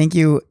 Thank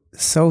you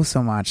so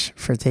much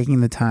for taking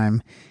the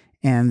time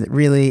and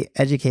really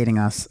educating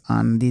us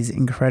on these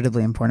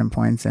incredibly important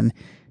points and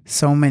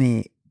so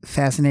many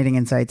fascinating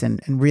insights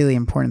and really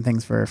important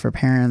things for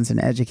parents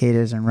and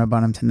educators and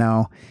Rabbanim to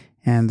know.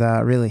 And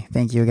really,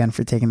 thank you again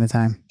for taking the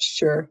time.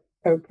 Sure.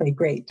 Okay,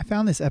 great. I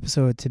found this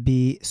episode to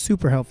be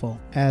super helpful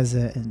as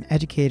an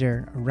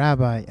educator, a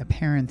rabbi, a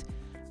parent.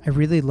 I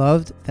really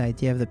loved the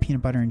idea of the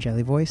peanut butter and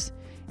jelly voice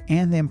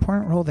and the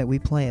important role that we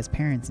play as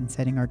parents in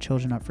setting our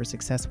children up for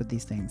success with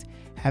these things,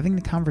 having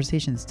the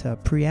conversations to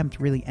preempt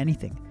really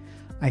anything.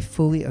 I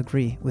fully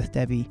agree with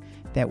Debbie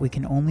that we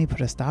can only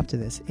put a stop to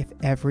this if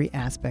every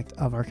aspect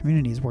of our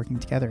community is working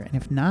together. And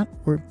if not,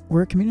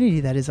 we're a community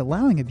that is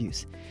allowing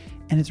abuse.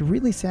 And it's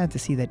really sad to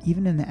see that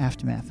even in the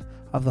aftermath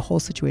of the whole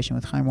situation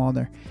with Chaim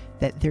Walder,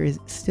 that there is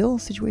still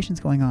situations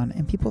going on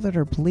and people that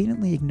are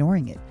blatantly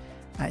ignoring it.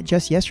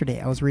 Just yesterday,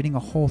 I was reading a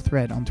whole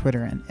thread on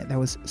Twitter, and that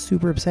was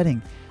super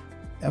upsetting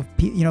of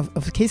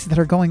cases that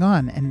are going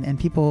on and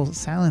people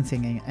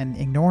silencing and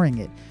ignoring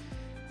it.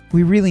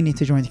 We really need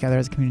to join together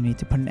as a community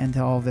to put an end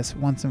to all of this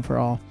once and for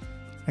all.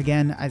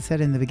 Again, I said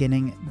in the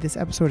beginning, this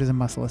episode is a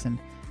must listen.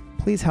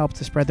 Please help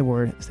to spread the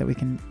word so that we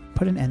can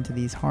put an end to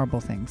these horrible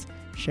things.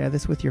 Share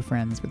this with your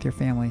friends, with your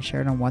family,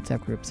 share it on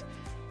WhatsApp groups.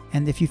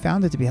 And if you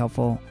found it to be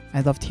helpful,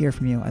 I'd love to hear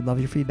from you. I'd love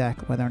your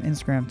feedback, whether on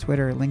Instagram,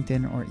 Twitter,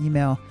 LinkedIn, or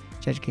email,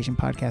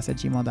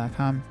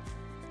 jeducationpodcast@gmail.com.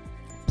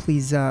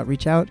 Please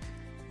reach out.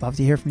 Love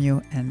to hear from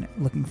you, and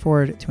looking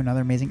forward to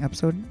another amazing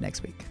episode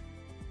next week.